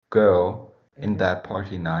girl in Hmm. that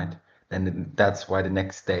party night, then that's why the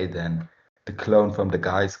next day then the clone from the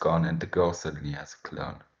guy's gone and the girl suddenly has a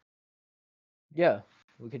clone. Yeah,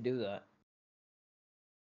 we could do that.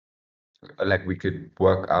 Like we could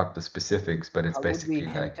work out the specifics, but it's How would we basically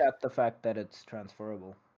hint like at the fact that it's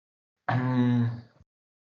transferable?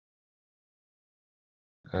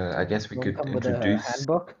 I guess we Will it could come with a introduce.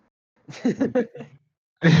 handbook?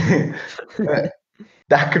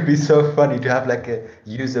 That could be so funny to have like a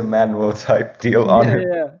user manual type deal on Yeah, it,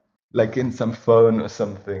 yeah. like in some phone or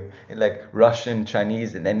something, in like Russian,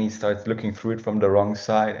 Chinese, and then he starts looking through it from the wrong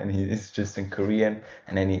side, and he is just in Korean,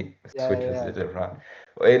 and then he Yeah, switches yeah. it around.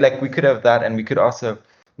 Like we could have that, and we could also,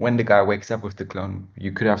 when the guy wakes up with the clone,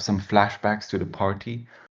 you could have some flashbacks to the party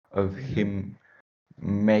of him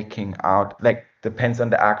making out. Like depends on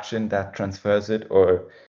the action that transfers it,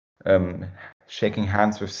 or um, shaking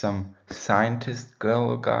hands with some scientist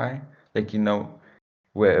girl or guy, like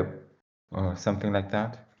where or something like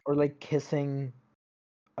that. Or like kissing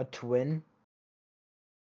a twin,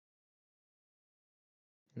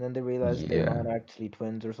 and then they realize they're Yeah. not actually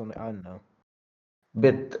twins or something. I don't know.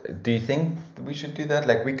 But do you think we should do that?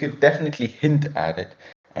 Like we could definitely hint at it,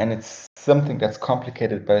 and it's something that's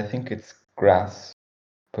complicated, but I think it's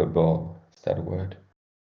graspable. Is that a word?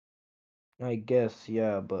 I guess,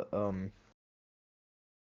 yeah, but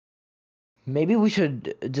maybe we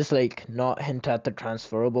should just like not hint at the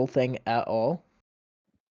transferable thing at all.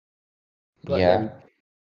 But Yeah. like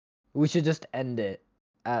we should just end it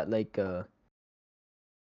at like a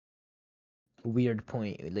weird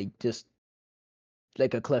point, like just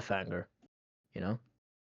like a cliffhanger, you know?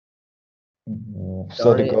 So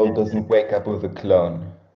Start the it. girl doesn't wake up with a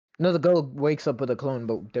clone. No, the girl wakes up with a clone,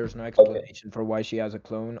 but there's no Okay. explanation for why she has a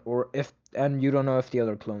clone, or if, and you don't know if the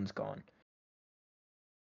other clone's gone.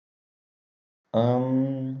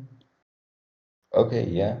 Um. Okay.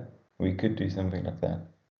 Yeah. We could do something like that.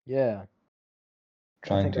 Yeah, I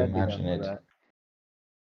Trying think to I'd be down imagine for it. that.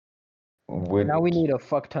 Now we Would need a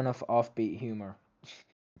fuck ton of offbeat humor.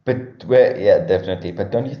 But where, yeah, definitely. But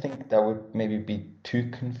don't you think that would maybe be too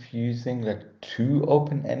confusing, like too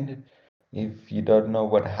open-ended, if you don't know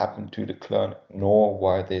what happened to the clone, nor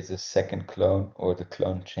why there's a second clone or the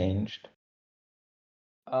clone changed?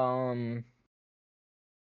 Um,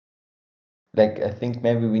 Like, I think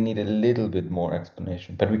maybe we need a little bit more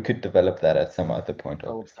explanation, but we could develop that at some other point,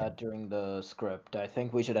 develop obviously. that during the script. I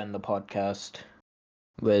think we should end the podcast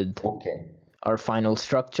with Okay. our final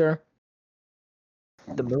structure.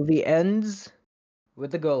 The movie ends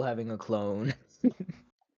with the girl having a clone.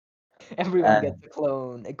 Everyone And gets a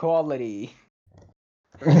clone. Equality.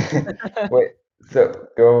 wait, so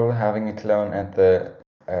girl having a clone and the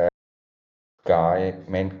guy,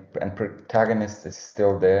 main and protagonist is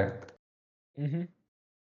still there. Hmm.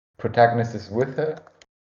 Protagonist is with her.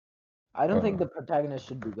 I don't think Oh, the protagonist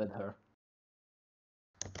should be with her.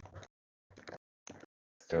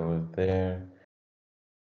 still there.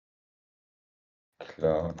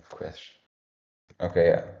 Clone question. Okay,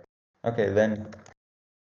 yeah. Okay, then,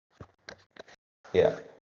 yeah.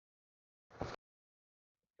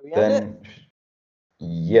 Can we end it? Then,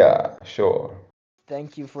 yeah, sure.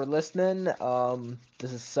 Thank you for listening.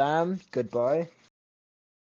 This is Sam. Goodbye.